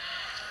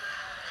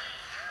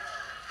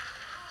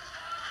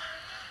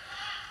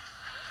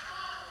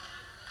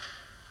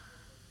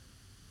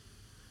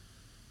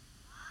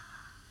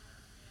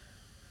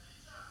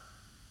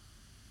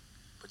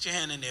 Put your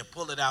hand in there,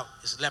 pull it out.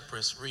 It's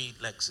leprous. Read,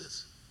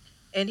 Lexus.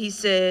 And he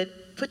said,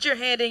 put your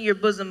hand in your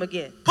bosom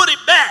again. Put it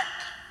back.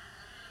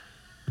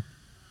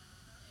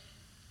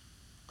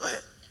 Go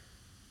ahead.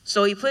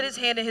 So he put his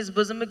hand in his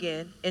bosom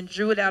again and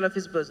drew it out of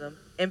his bosom.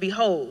 And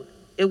behold,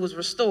 it was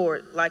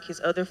restored like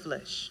his other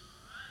flesh.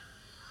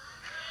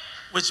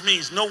 Which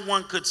means no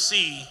one could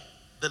see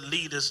the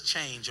leader's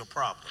change or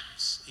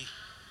problems. He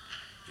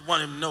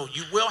wanted him to know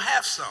you will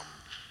have some.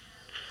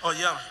 Oh,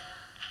 yeah.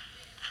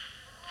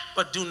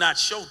 But do not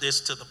show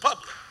this to the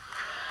public.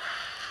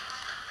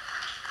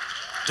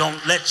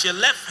 Don't let your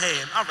left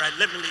hand. All right,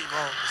 let me leave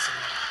all this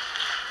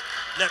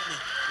alone.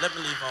 Let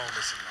me leave all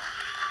this alone.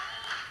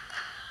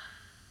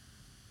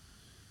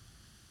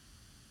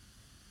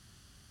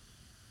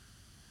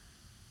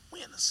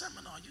 We're in a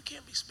seminar. You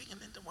can't be speaking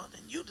into one,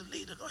 and you the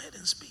leader. Go ahead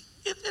and speak.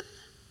 It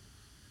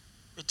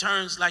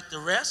returns like the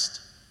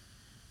rest.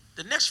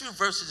 The next few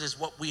verses is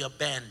what we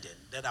abandoned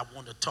that I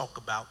want to talk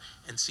about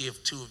and see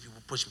if 2 of you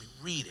will push me.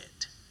 Read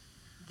it.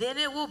 Then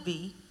it will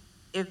be,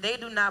 if they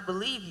do not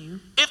believe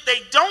you, if they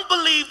don't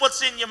believe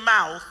what's in your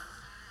mouth,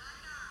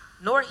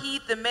 nor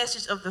heed the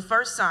message of the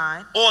first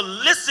sign, or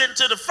listen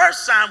to the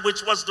first sign,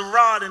 which was the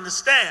rod and the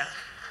staff,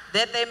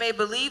 that they may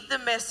believe the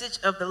message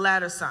of the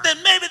latter sign. Then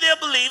maybe they'll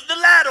believe the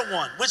latter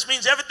one, which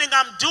means everything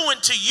I'm doing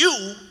to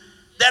you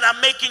that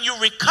I'm making you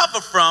recover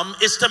from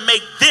is to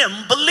make them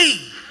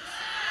believe.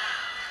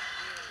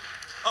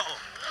 Uh-oh.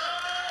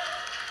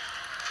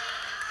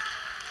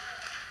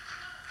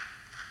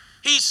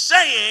 He's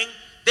saying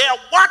they're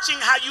watching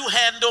how you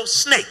handle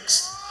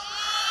snakes.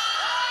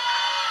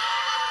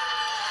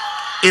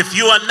 If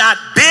you are not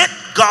bit,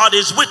 God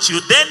is with you.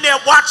 Then they're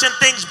watching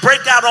things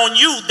break out on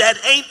you that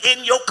ain't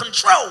in your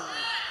control.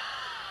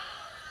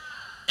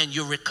 And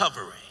you're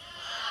recovering.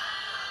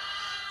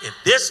 If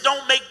this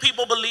don't make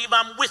people believe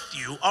I'm with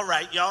you, all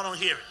right, y'all don't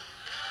hear it,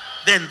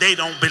 then they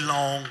don't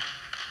belong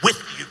with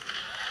you.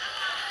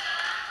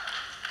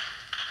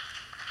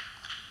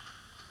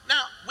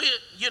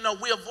 Now,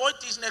 we avoid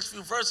these next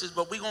few verses,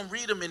 but we're going to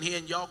read them in here,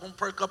 and y'all going to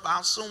perk up.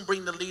 I'll soon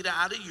bring the leader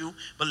out of you,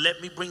 but let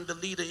me bring the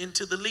leader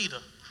into the leader.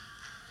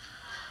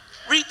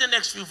 Read the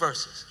next few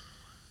verses.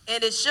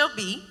 And it shall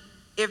be,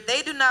 if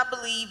they do not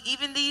believe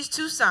even these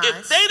two signs,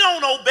 if they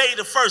don't obey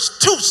the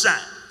first two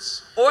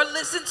signs, or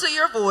listen to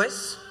your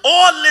voice,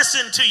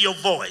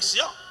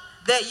 yeah,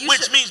 that you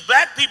which means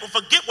black people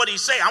forget what he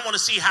say. I want to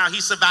see how he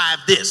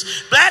survived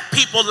this. Black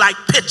people like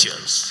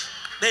pictures.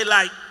 They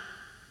like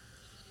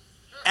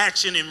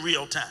action in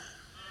real time.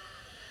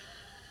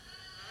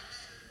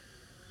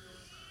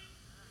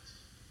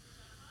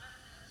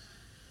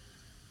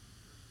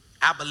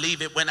 I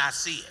believe it when I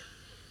see it.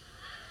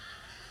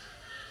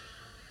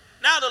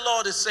 Now the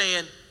Lord is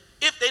saying,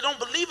 if they don't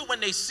believe it when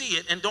they see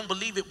it and don't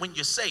believe it when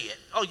you say it.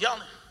 Oh, y'all,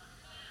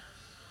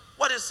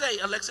 what does it say,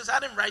 Alexis?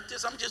 I didn't write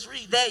this. I'm just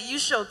reading. That you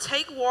shall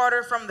take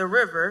water from the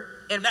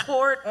river and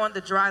pour it on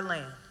the dry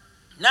land.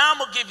 Now I'm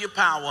going to give you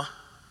power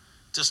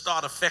to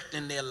start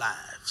affecting their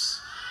lives.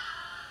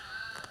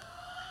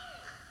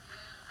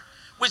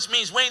 Which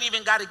means we ain't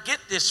even got to get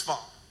this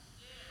far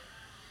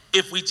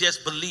if we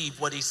just believe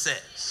what he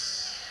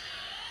says.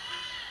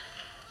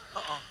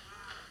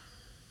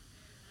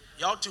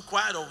 Y'all too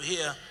quiet over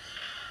here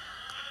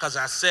because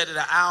I said it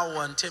an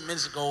hour and 10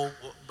 minutes ago,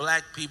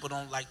 black people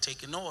don't like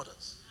taking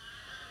orders.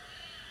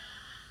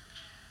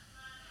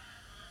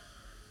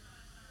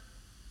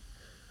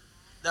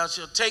 Thou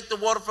shalt take the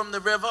water from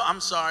the river. I'm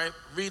sorry,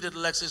 read it,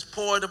 Alexis.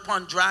 Pour it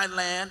upon dry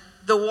land.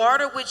 The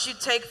water which you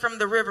take from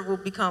the river will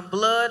become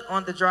blood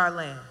on the dry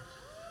land.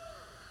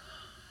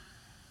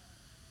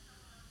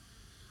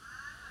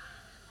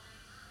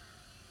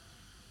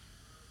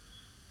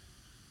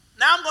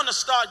 Now I'm going to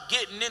start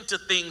getting into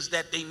things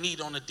that they need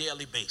on a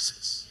daily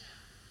basis.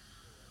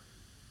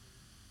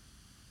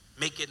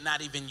 Make it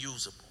not even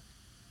usable.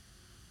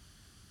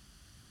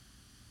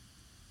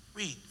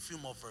 Read a few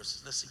more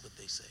verses. Let's see what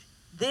they say.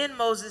 Then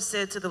Moses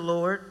said to the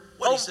Lord,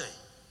 what did he say?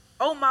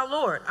 Oh, my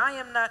Lord, I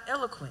am not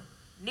eloquent,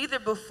 neither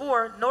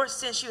before nor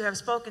since you have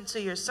spoken to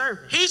your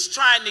servant. He's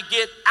trying to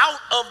get out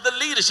of the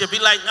leadership.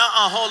 He's like,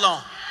 hold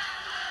on.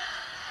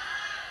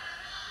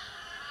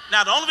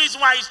 Now, the only reason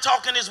why he's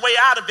talking his way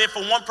out of it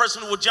for one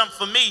person who will jump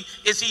for me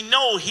is he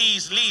know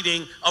he's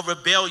leading a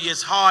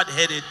rebellious,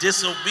 hard-headed,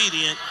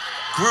 disobedient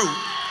group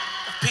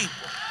of people.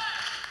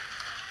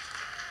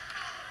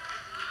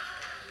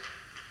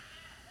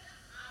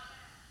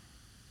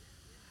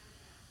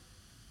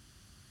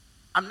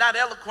 I'm not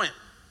eloquent.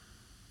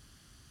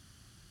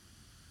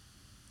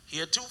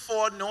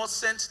 Heretofore, nor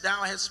since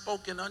thou hast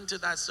spoken unto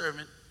thy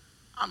servant,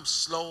 I'm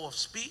slow of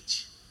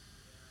speech.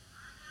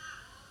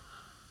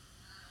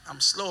 I'm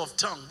slow of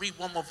tongue. Read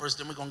one more verse,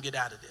 then we're going to get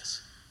out of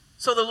this.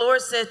 So the Lord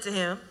said to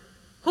him,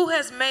 who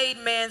has made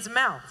man's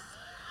mouth?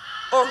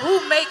 Or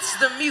who makes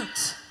the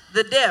mute,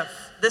 the deaf,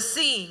 the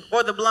seeing,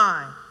 or the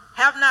blind?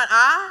 Have not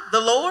I,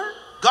 the Lord?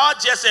 God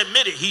just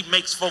admitted he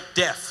makes folk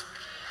deaf.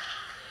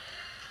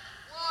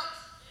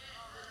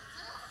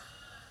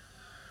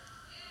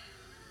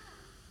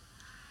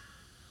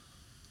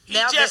 He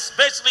just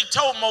basically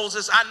told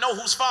Moses, I know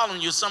who's following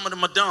you. Some of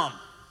them are dumb.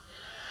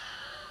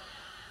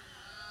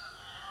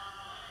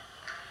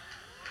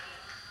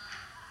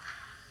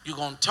 You're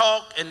going to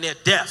talk and they're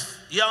deaf.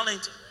 Y'all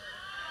ain't.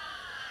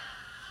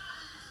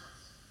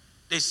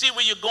 They see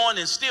where you're going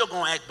and still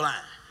going to act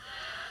blind.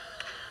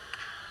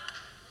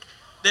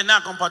 They're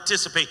not going to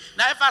participate.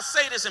 Now, if I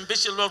say this and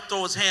Bishop will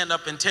throw his hand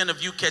up and 10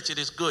 of you catch it,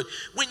 it's good.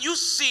 When you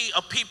see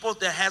a people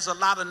that has a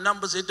lot of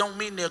numbers, it don't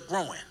mean they're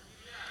growing.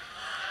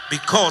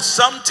 Because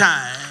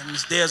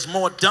sometimes there's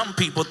more dumb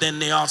people than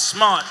they are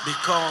smart,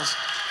 because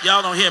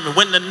y'all don't hear me.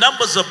 When the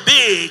numbers are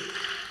big,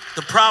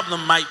 the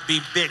problem might be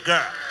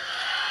bigger.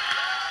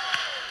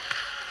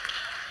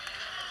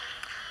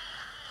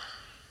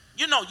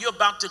 You know, you're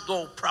about to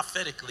go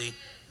prophetically.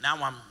 Now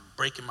I'm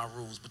breaking my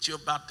rules, but you're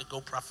about to go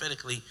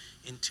prophetically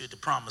into the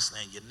promised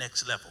land, your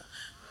next level.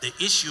 The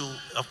issue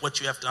of what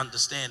you have to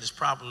understand is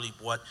probably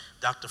what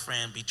Dr.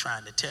 Fran be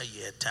trying to tell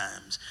you at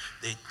times.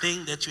 The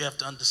thing that you have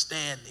to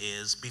understand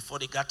is before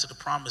they got to the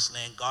promised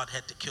land, God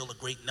had to kill a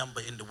great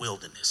number in the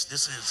wilderness. He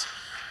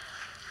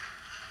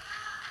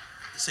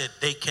said,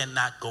 they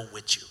cannot go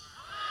with you.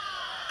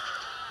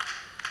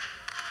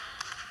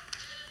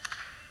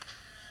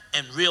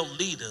 And real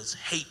leaders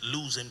hate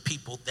losing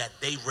people that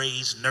they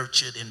raised,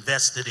 nurtured,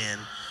 invested in.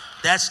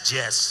 That's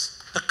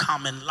just the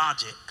common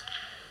logic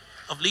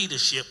of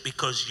leadership,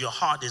 because your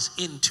heart is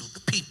into the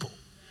people.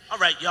 All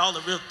right, y'all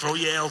are real, throw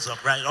your L's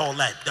up, right? All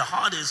that. The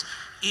heart is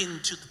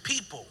into the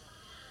people.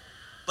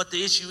 But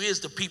the issue is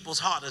the people's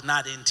heart is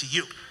not into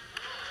you.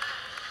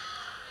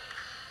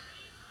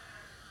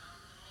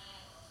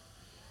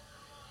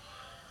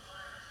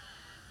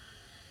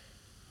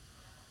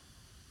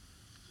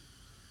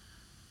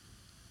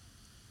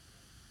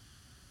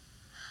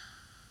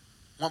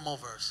 One more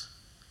verse.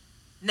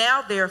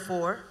 Now,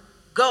 therefore,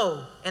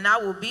 go, and I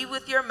will be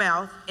with your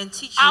mouth and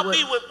teach you. I'll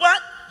be with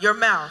what? Your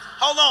mouth.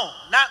 Hold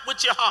on, not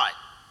with your heart.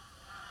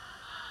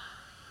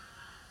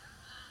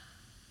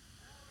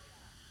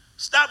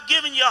 Stop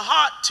giving your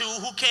heart to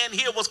who can't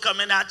hear what's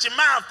coming out your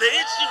mouth. The issue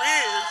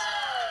is,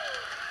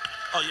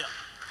 oh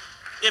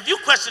yeah, if you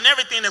question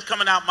everything that's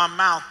coming out my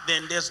mouth,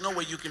 then there's no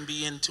way you can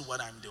be into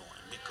what I'm doing,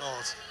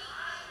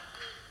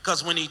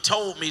 because when he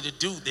told me to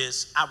do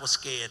this, I was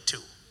scared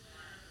too.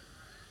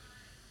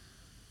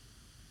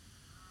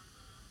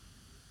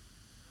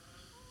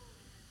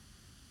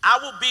 I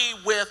will be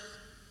with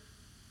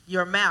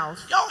your mouth.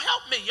 Y'all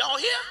help me. Y'all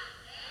here?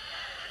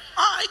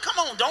 All right,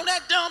 come on. Don't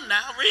act dumb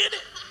now. Read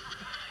it.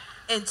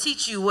 And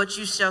teach you what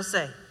you shall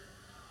say.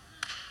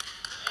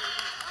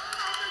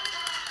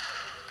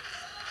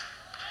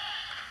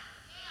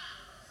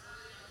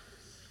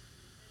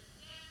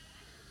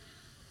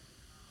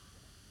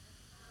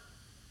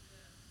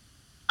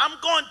 I'm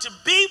going to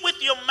be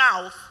with your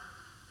mouth,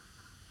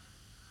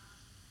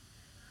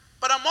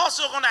 but I'm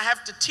also going to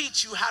have to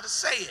teach you how to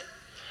say it.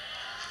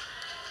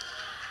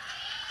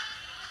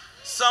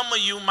 Some of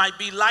you might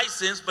be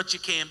licensed, but you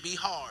can't be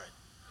hard.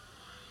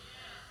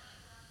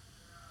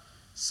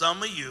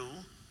 Some of you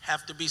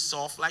have to be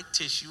soft like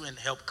tissue and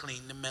help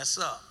clean the mess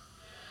up.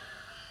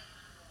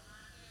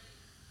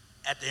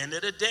 At the end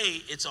of the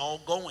day, it's all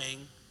going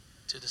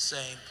to the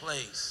same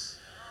place.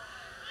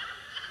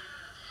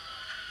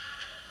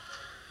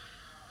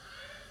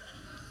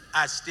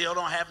 I still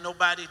don't have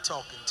nobody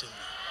talking to me.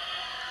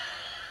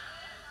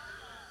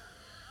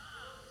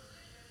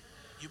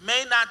 You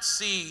may not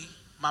see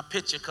my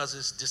picture because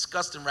it's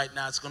disgusting right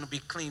now. It's going to be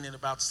clean in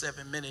about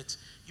 7 minutes.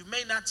 You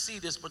may not see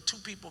this, but two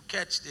people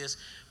catch this.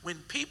 When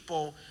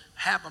people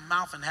have a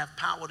mouth and have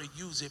power to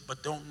use it,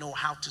 but don't know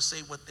how to say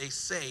what they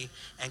say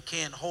and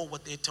can't hold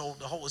what they're told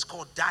to hold, it's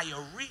called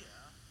diarrhea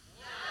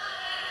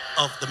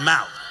of the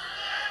mouth.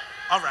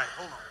 All right,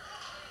 hold on.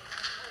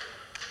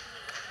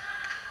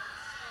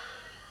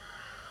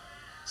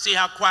 See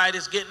how quiet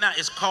it's getting now?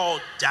 It's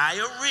called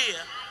diarrhea.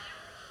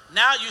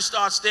 Now you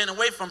start staying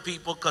away from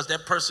people because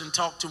that person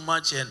talked too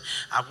much, and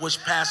I wish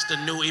Pastor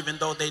knew, even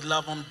though they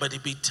love him, but he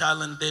be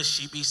telling this,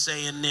 she be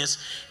saying this.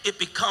 It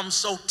becomes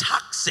so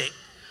toxic.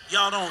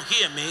 Y'all don't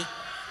hear me.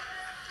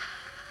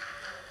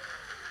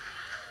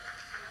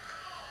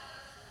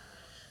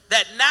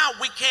 That now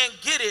we can't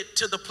get it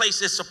to the place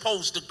it's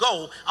supposed to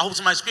go. I hope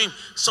somebody scream.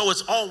 So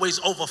it's always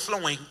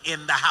overflowing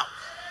in the house.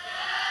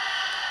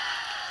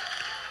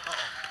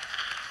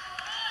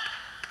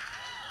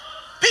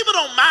 People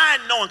don't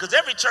mind knowing, because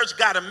every church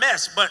got a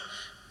mess, but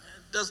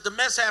does the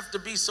mess have to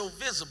be so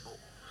visible?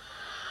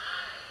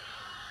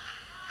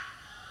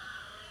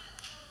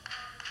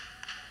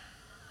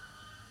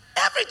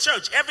 Every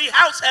church, every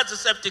house has a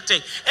septic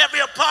tank. Every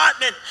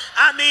apartment,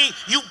 I mean,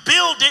 you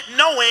build it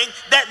knowing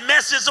that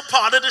mess is a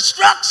part of the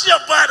structure,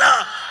 but,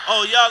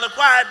 oh, y'all are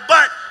quiet,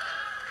 but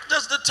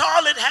does the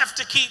toilet have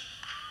to keep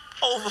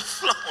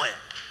overflowing?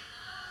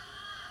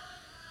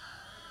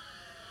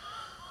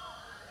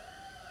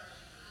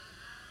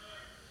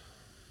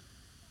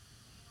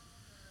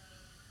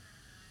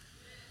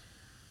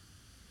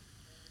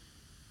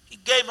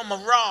 Gave him a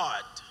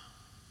rod.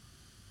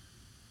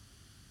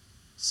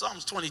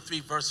 Psalms 23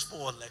 verse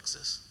 4,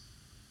 Alexis.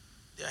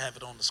 They'll have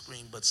it on the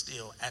screen, but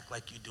still act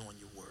like you're doing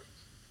your work.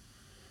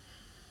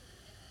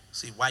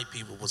 See, white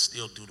people will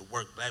still do the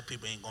work. Black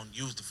people ain't going to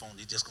use the phone.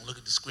 They're just going to look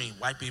at the screen.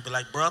 White people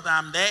like, brother,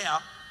 I'm there.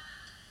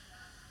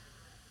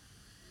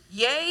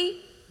 Yea,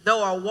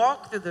 though I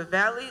walk through the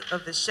valley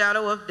of the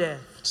shadow of death.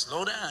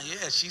 Slow down.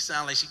 Yeah, she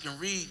sounds like she can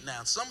read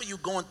now. Some of you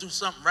going through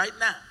something right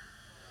now.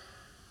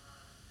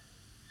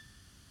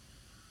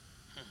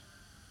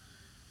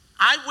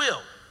 I will.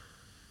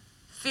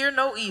 Fear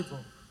no evil,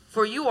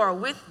 for you are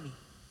with me.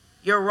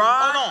 Your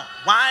rod. Hold on.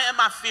 Why am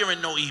I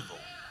fearing no evil?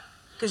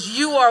 Because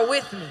you are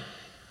with me.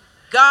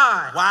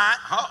 God. Why?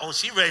 Uh-oh,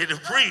 she ready to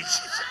preach.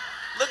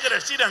 Look at her.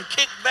 She done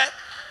kicked back.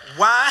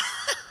 Why?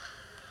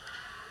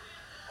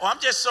 Oh, I'm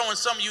just showing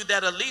some of you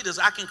that are leaders,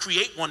 I can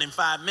create one in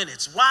 5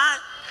 minutes. Why?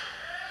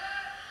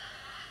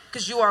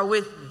 Because you are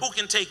with me. Who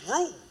can take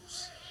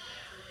rules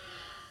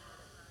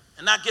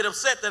and not get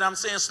upset that I'm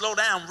saying slow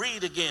down,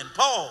 read again,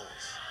 pause.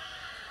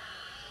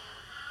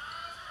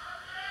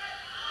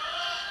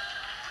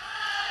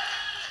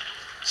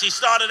 She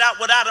started out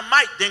without a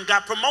mic, then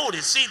got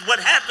promoted. See, what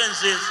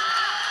happens is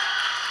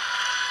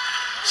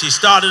she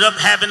started up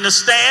having to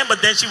stand,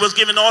 but then she was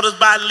giving orders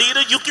by a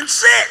leader. You can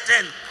sit.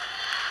 And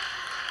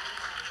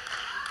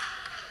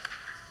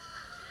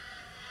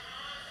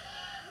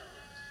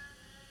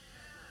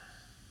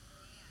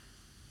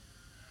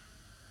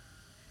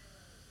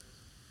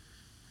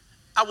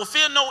I will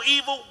fear no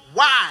evil.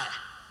 Why?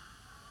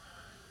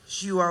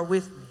 You are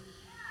with me.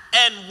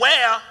 And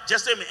where,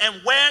 just a minute, and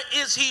where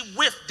is he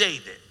with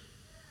David?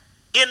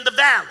 In the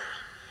valley.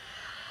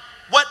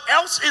 What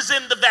else is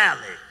in the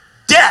valley?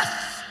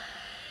 Death.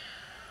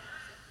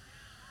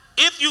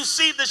 If you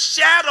see the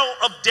shadow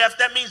of death,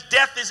 that means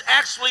death is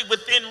actually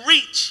within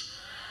reach.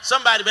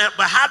 Somebody, but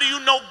how do you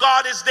know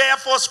God is there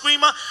for a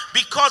screamer?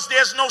 Because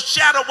there's no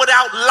shadow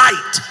without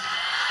light.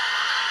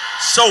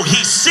 So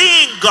he's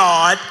seeing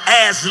God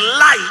as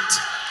light,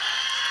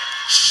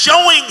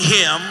 showing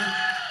him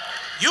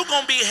you're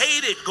going to be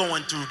hated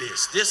going through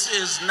this. This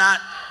is not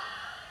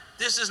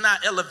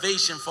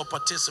elevation for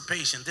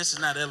participation. This is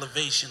not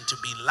elevation to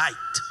be liked.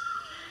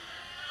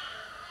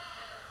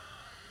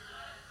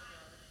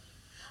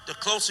 The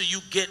closer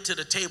you get to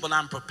the table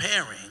I'm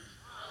preparing,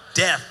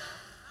 death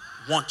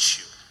wants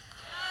you.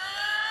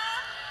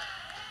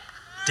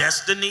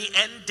 Destiny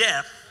and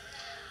death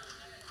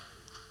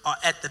are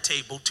at the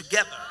table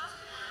together.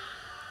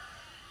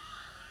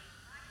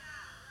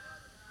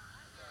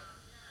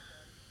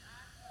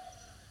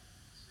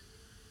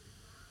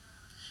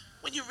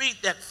 When you read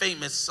that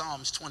famous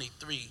Psalms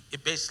 23,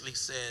 it basically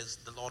says,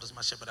 the Lord is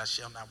my shepherd, I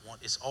shall not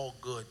want. It's all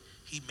good.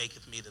 He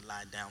maketh me to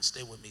lie down.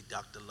 Stay with me,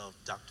 Dr. Love,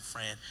 Dr.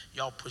 Fran.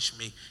 Y'all push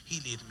me. He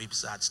leadeth me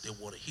beside still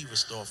water. He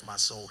restoreth my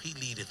soul. He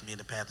leadeth me in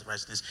the path of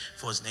righteousness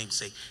for his name's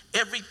sake.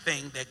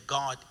 Everything that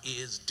God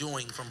is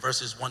doing from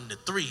verses 1 to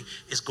 3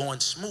 is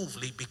going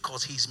smoothly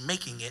because he's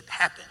making it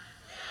happen.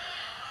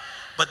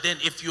 But then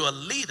if you're a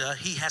leader,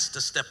 he has to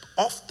step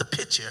off the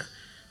picture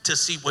to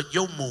see what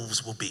your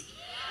moves will be.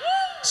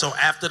 So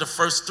after the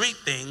first three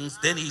things,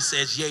 then he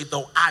says, yea,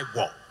 though I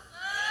walk.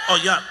 Oh,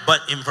 yeah,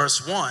 but in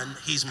verse 1,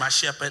 he's my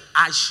shepherd,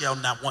 I shall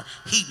not want.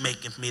 He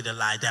maketh me to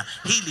lie down.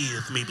 He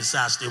leadeth me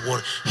beside still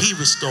water. He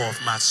restoreth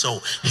my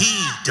soul.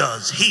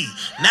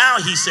 Now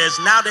he says,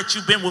 now that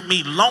you've been with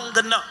me long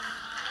enough,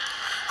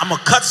 I'm going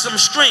to cut some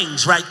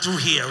strings right through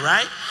here,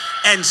 right?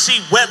 And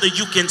see whether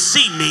you can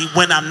see me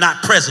when I'm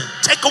not present.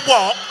 Take a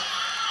walk.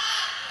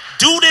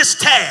 Do this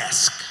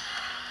task.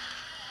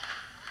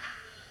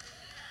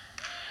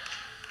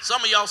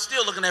 Some of y'all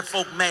still looking at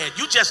folk mad.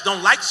 You just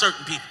don't like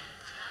certain people.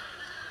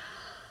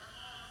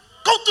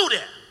 Go through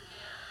that.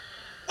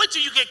 Wait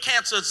till you get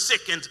cancer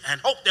sick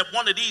and hope that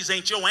one of these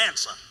ain't your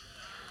answer.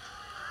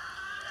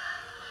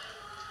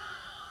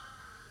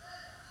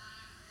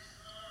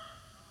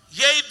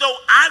 Yea, though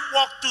I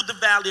walk through the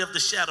valley of the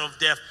shadow of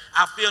death,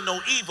 I fear no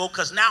evil,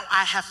 because now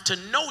I have to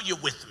know you're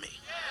with me.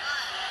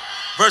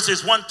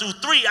 Verses 1 through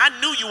 3,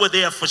 I knew you were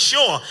there for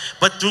sure,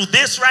 but through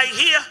this right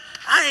here,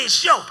 I ain't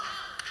sure.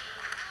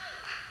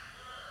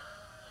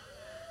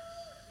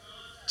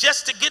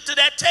 Just to get to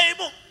that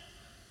table,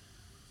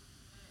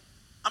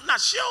 I'm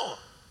not sure.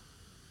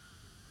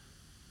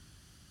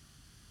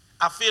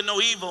 I fear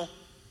no evil.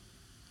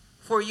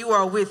 For you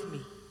are with me.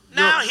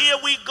 Now here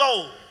we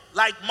go,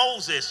 like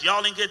Moses.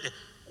 Y'all didn't get that.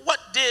 What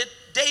did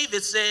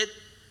David said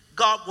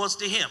God was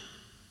to him?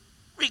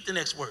 Read the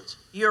next words.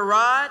 Your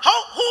rod.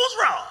 Whose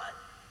rod?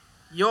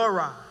 Your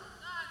rod.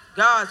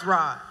 God's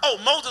rod. Oh,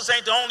 Moses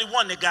ain't the only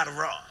one that got a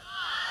rod.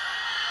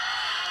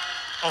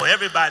 Oh,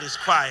 everybody's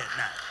quiet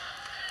now.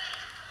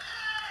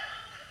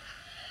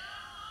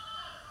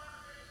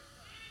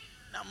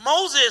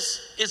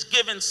 Moses is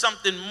given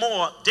something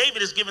more.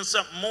 David is given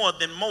something more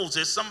than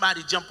Moses.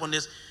 Somebody jump on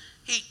this.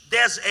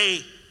 There's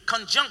a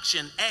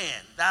conjunction,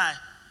 and thy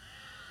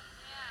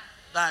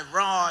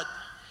rod.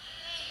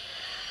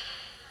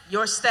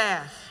 Your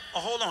staff.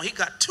 Oh, hold on. He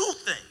got two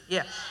things.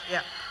 Yeah.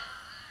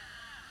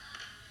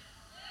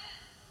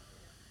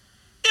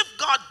 If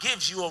God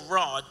gives you a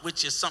rod,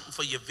 which is something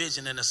for your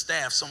vision, and a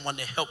staff, someone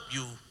to help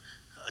you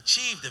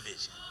achieve the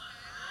vision,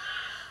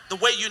 the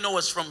way you know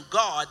it's from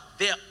God,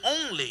 their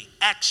only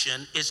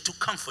action is to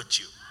comfort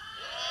you,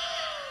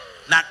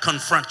 not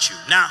confront you.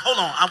 Now, hold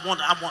on.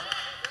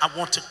 I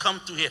want to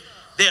come through here.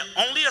 Their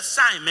only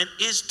assignment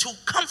is to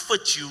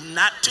comfort you,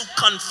 not to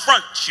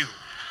confront you.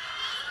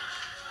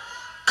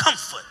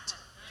 Comfort.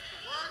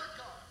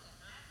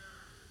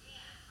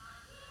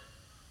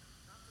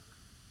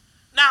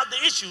 Now, the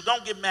issue,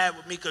 don't get mad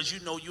with me, because you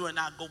know you and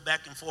I go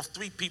back and forth.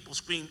 3 people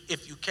scream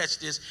if you catch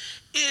this,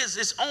 is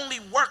it's only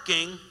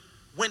working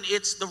when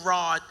it's the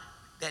rod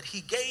that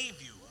he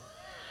gave you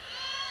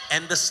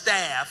and the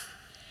staff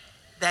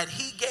that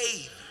he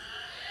gave you.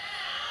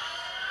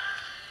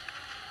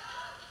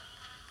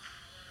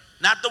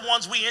 Not the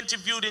ones we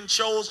interviewed and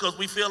chose because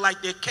we feel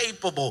like they're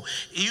capable.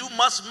 You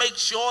must make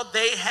sure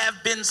they have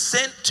been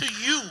sent to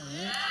you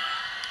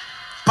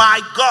by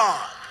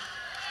God.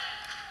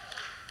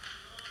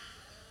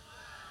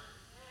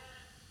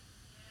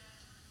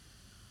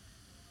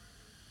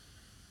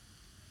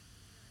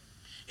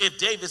 If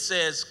David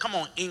says, come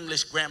on,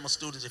 English grammar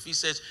students, if he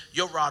says,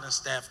 your rod and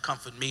staff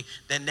comfort me,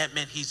 then that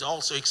meant he's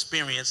also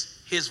experienced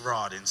his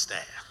rod and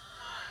staff.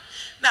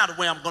 Now, the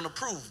way I'm going to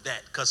prove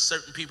that, because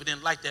certain people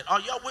didn't like that, are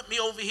y'all with me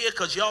over here?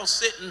 Because y'all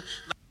sitting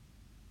like